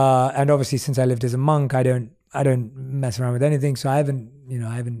 And obviously, since I lived as a monk, I don't mess around with anything. So I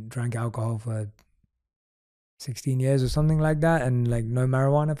haven't drank alcohol for 16 years or something like that, and like no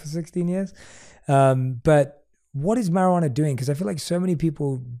marijuana for 16 years. But what is marijuana doing? Because I feel like so many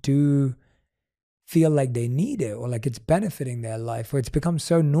people do feel like they need it, or like it's benefiting their life, or it's become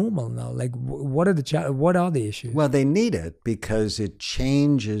so normal now. Like, what are the issues? Well, they need it because it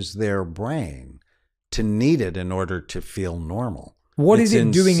changes their brain to need it in order to feel normal. What is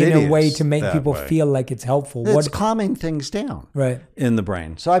it doing in a way to make people feel like it's helpful? It's calming things down in the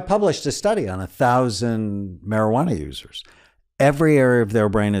brain. So I published a study on 1,000 marijuana users. Every area of their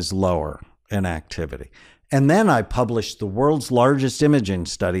brain is lower in activity. And then I published the world's largest imaging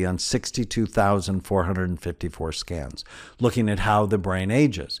study on 62,454 scans, looking at how the brain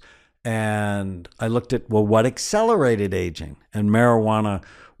ages. And I looked at, what accelerated aging? And marijuana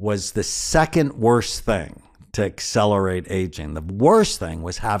was the second worst thing to accelerate aging. The worst thing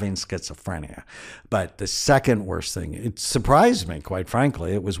was having schizophrenia. But the second worst thing, it surprised me, quite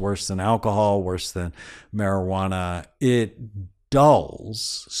frankly. It was worse than alcohol, worse than marijuana. It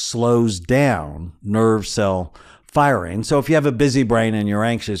dulls, slows down nerve cell firing. So if you have a busy brain and you're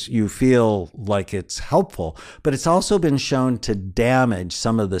anxious, you feel like it's helpful. But it's also been shown to damage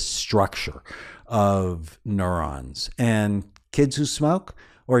some of the structure of neurons. And kids who smoke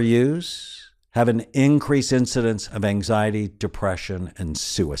or use have an increased incidence of anxiety, depression, and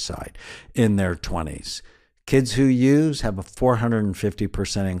suicide in their 20s. Kids who use have a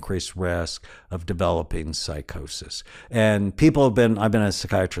 450% increased risk of developing psychosis. And I've been a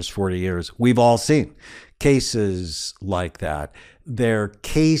psychiatrist 40 years. We've all seen cases like that. They're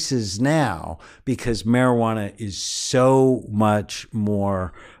cases now because marijuana is so much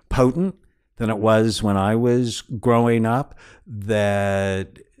more potent than it was when I was growing up,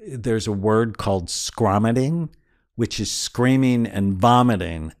 that there's a word called scromiting, which is screaming and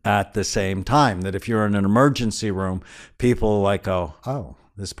vomiting at the same time. That if you're in an emergency room, people like go, oh,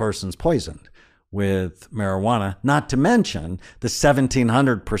 this person's poisoned with marijuana. Not to mention the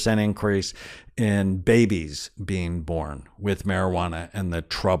 1,700% increase in babies being born with marijuana and the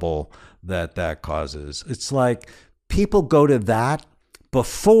trouble that causes. It's like people go to that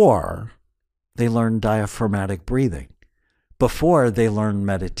before they learn diaphragmatic breathing, before they learn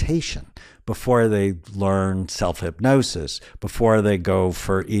meditation, before they learn self-hypnosis, before they go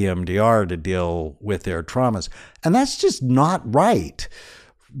for EMDR to deal with their traumas. And that's just not right.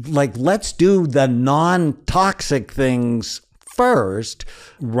 Like, let's do the non-toxic things first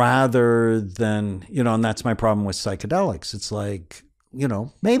rather than, and that's my problem with psychedelics. It's like,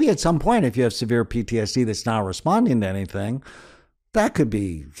 maybe at some point, if you have severe PTSD that's not responding to anything, that could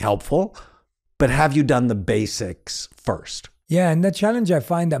be helpful. But have you done the basics first? Yeah, and the challenge I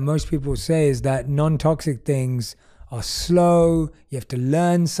find that most people say is that non-toxic things are slow. You have to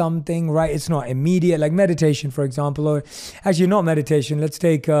learn something, right? It's not immediate, like meditation, for example, or actually not meditation. Let's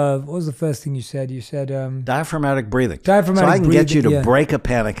take, what was the first thing you said? You said... diaphragmatic breathing. Diaphragmatic so I can breathing, get you to break a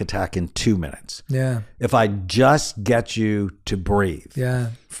panic attack in 2 minutes. Yeah. If I just get you to breathe. Yeah.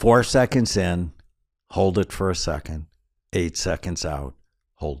 4 seconds in, hold it for a second. 8 seconds out,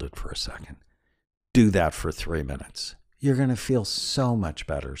 hold it for a second. Do that for 3 minutes. You're going to feel so much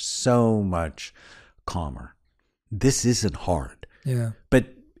better, so much calmer. This isn't hard. Yeah. But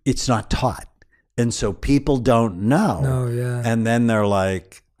it's not taught. And so people don't know. No, yeah. And then they're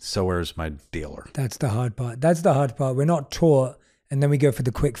like, so where's my dealer? That's the hard part. We're not taught, and then we go for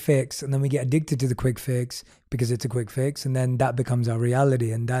the quick fix, and then we get addicted to the quick fix because it's a quick fix, and then that becomes our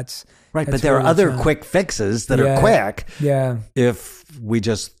reality. And that's right. But there are other quick fixes that are quick. Yeah. If we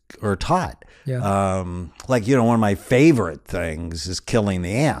just are taught. Yeah. One of my favorite things is killing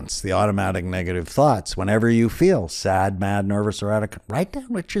the ants, the automatic negative thoughts. Whenever you feel sad, mad, nervous, or out of, write down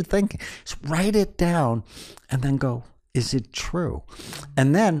what you're thinking. Just write it down and then go, is it true?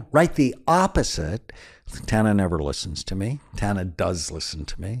 And then write the opposite. Tana never listens to me. Tana does listen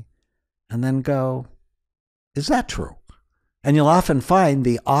to me. And then go, is that true? And you'll often find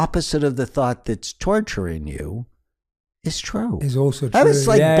the opposite of the thought that's torturing you is true. Is also true. That is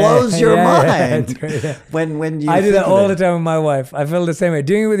blows your mind. Yeah. When you I do that all the time with my wife. I feel the same way.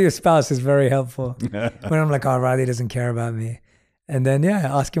 Doing it with your spouse is very helpful. When I'm like, oh, Radhi doesn't care about me. And then,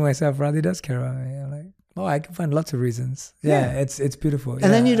 asking myself, Radhi does care about me. I'm like, oh, I can find lots of reasons. Yeah. It's beautiful. And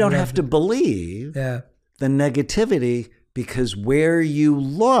then you don't have to believe the negativity, because where you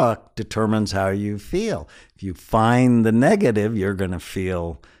look determines how you feel. If you find the negative, you're going to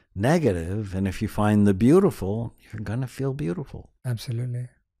feel negative. And if you find the beautiful, you're going to feel beautiful. Absolutely.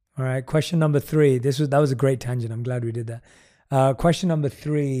 All right. Question number 3. That was a great tangent. I'm glad we did that. Question number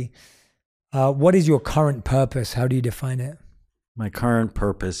 3. What is your current purpose? How do you define it? My current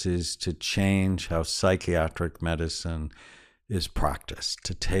purpose is to change how psychiatric medicine is practiced,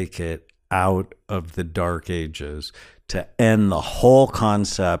 to take it out of the dark ages, to end the whole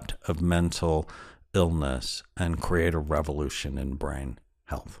concept of mental illness and create a revolution in brain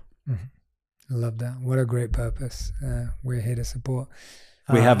health. Mm-hmm. I love that. What a great purpose. We're here to support.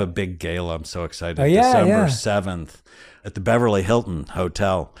 We have a big gala. I'm so excited. December 7th at the Beverly Hilton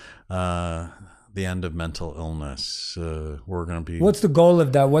Hotel. The end of mental illness. We're going to be... What's the goal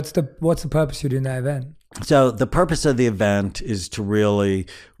of that? What's the purpose you're doing that event? So the purpose of the event is to really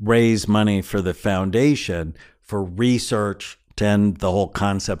raise money for the foundation for research to end the whole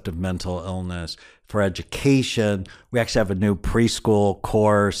concept of mental illness, for education. We actually have a new preschool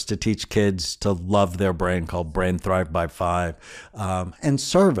course to teach kids to love their brain called Brain Thrive by 5, and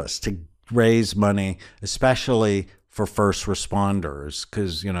service to raise money, especially for first responders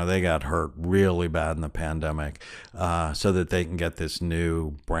because, they got hurt really bad in the pandemic, so that they can get this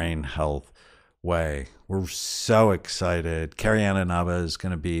new brain health way. We're so excited. Carrie Ann Nava is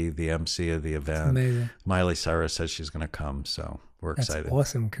going to be the MC of the event. Amazing. Miley Cyrus says she's going to come, so we're excited. That's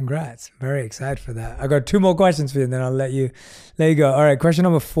awesome. Congrats. Very excited for that. I got 2 more questions for you, and then I'll let you go. All right. Question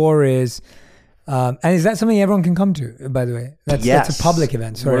number 4 is, and is that something everyone can come to, by the way? That's a public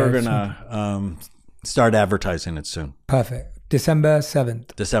event. Sorry, we're going to start advertising it soon. Perfect. December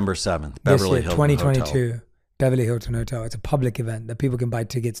 7th. December 7th, Beverly Hilton 2022. Hotel. Beverly Hilton Hotel. It's a public event that people can buy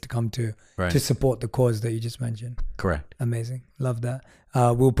tickets to come to support the cause that you just mentioned. Correct. Amazing. Love that.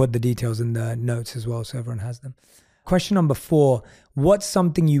 We'll put the details in the notes as well so everyone has them. Question number 4. What's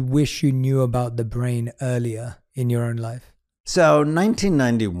something you wish you knew about the brain earlier in your own life? So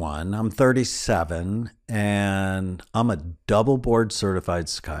 1991, I'm 37 and I'm a double board certified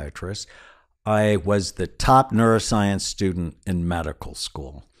psychiatrist. I was the top neuroscience student in medical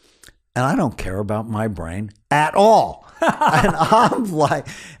school. And I don't care about my brain at all. And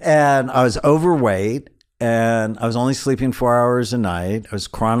I was overweight and I was only sleeping 4 hours a night. I was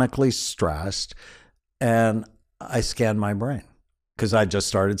chronically stressed and I scanned my brain because I just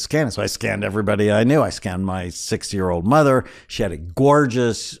started scanning. So I scanned everybody I knew. I scanned my 60-year-old mother. She had a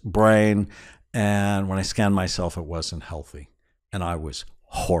gorgeous brain. And when I scanned myself, it wasn't healthy. And I was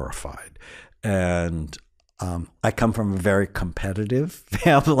horrified. And I come from a very competitive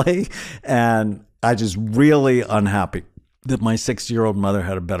family, and I just really unhappy that my 60-year-old mother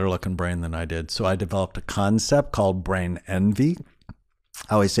had a better looking brain than I did. So I developed a concept called brain envy.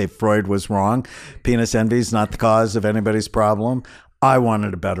 I always say Freud was wrong. Penis envy is not the cause of anybody's problem. I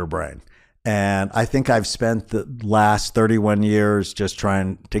wanted a better brain. And I think I've spent the last 31 years just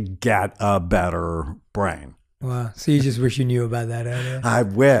trying to get a better brain. Wow. So you just wish you knew about that earlier? I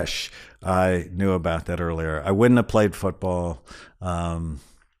wish I knew about that earlier. I wouldn't have played football. And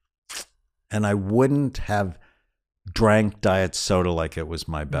I wouldn't have drank diet soda like it was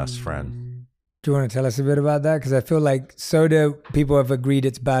my best friend. Do you want to tell us a bit about that? Because I feel like soda, people have agreed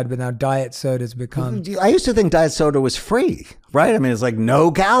it's bad, but now diet soda's become... I used to think diet soda was free, right? I mean, it's like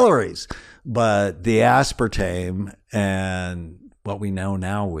no calories. But the aspartame and what we know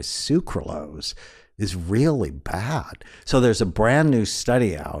now with sucralose is really bad. So there's a brand new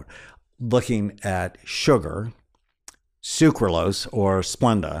study out looking at sugar, sucralose or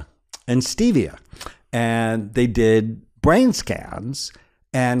Splenda, and stevia. And they did brain scans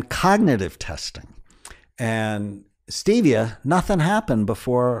and cognitive testing. And stevia, nothing happened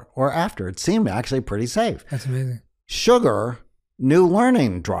before or after. It seemed actually pretty safe. That's amazing. Sugar, new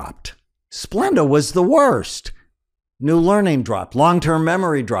learning dropped. Splenda was the worst. New learning dropped, long-term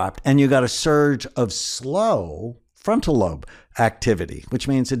memory dropped, and you got a surge of slow frontal lobe activity, which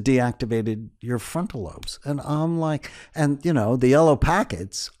means it deactivated your frontal lobes. And I'm like, and the yellow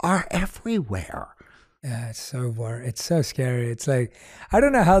packets are everywhere. Yeah, it's so scary. It's like, I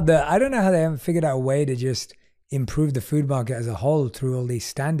don't know how they haven't figured out a way to just improve the food market as a whole through all these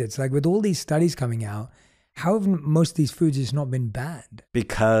standards. Like with all these studies coming out, how have most of these foods just not been banned?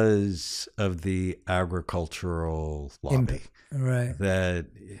 Because of the agricultural lobby. Right. That,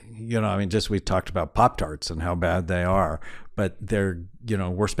 just we talked about Pop-Tarts and how bad they are, but they're,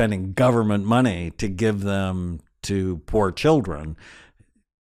 we're spending government money to give them to poor children,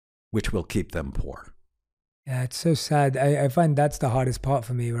 which will keep them poor. Yeah, it's so sad. I find that's the hardest part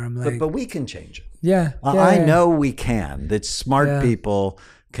for me where I'm like... But we can change it. Yeah. I know we can. That smart people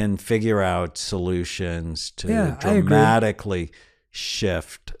can figure out solutions to dramatically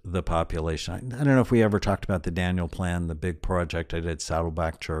shift the population. I don't know if we ever talked about the Daniel Plan, the big project I did,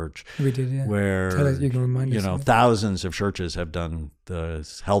 Saddleback Church. We did, yeah. Where, Tell us, you can remind us. Thousands of churches have done the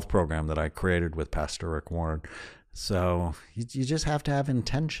health program that I created with Pastor Rick Warren. So you just have to have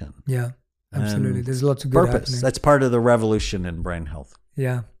intention. Yeah, absolutely. And there's lots of good purpose. happening. That's part of the revolution in brain health.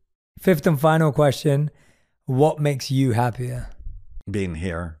 Yeah. 5th and final question. What makes you happier? Being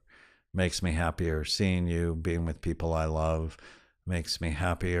here makes me happier. Seeing you, being with people I love makes me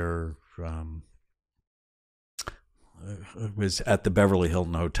happier. I was at the Beverly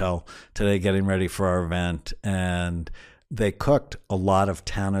Hilton Hotel today getting ready for our event, and they cooked a lot of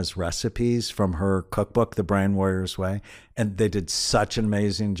Tana's recipes from her cookbook, The Brain Warrior's Way, and they did such an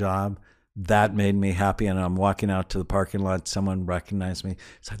amazing job. That made me happy, and I'm walking out to the parking lot. Someone recognized me.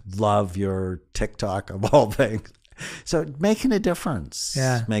 Said, "Love your TikTok of all things." So making a difference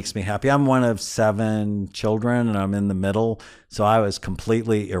makes me happy. I'm one of 7 children, and I'm in the middle, so I was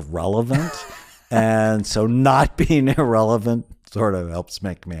completely irrelevant. And so not being irrelevant sort of helps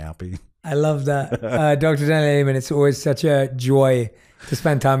make me happy. I love that. Dr. Daniel Amen, it's always such a joy to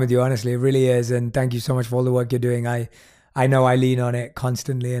spend time with you. Honestly, it really is. And thank you so much for all the work you're doing. I know I lean on it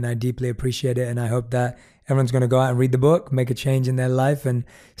constantly and I deeply appreciate it. And I hope that everyone's going to go out and read the book, make a change in their life and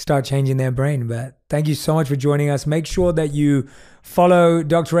start changing their brain. But thank you so much for joining us. Make sure that you follow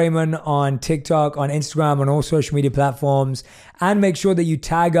Dr. Raymond on TikTok, on Instagram, on all social media platforms. And make sure that you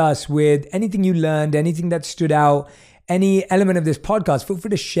tag us with anything you learned, anything that stood out, any element of this podcast. Feel free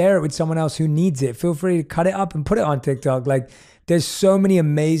to share it with someone else who needs it. Feel free to cut it up and put it on TikTok. Like, there's so many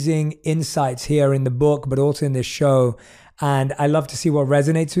amazing insights here in the book, but also in this show. And I love to see what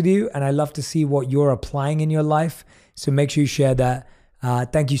resonates with you. And I love to see what you're applying in your life. So make sure you share that.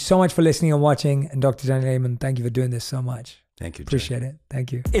 Thank you so much for listening and watching. And Dr. Daniel Amen, thank you for doing this so much. Thank you, Jay. Appreciate it.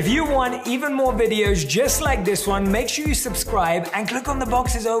 Thank you. If you want even more videos just like this one, make sure you subscribe and click on the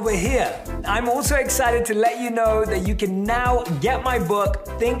boxes over here. I'm also excited to let you know that you can now get my book,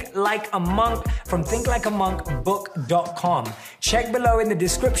 Think Like a Monk, from thinklikeamonkbook.com. Check below in the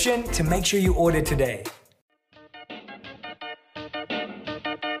description to make sure you order today.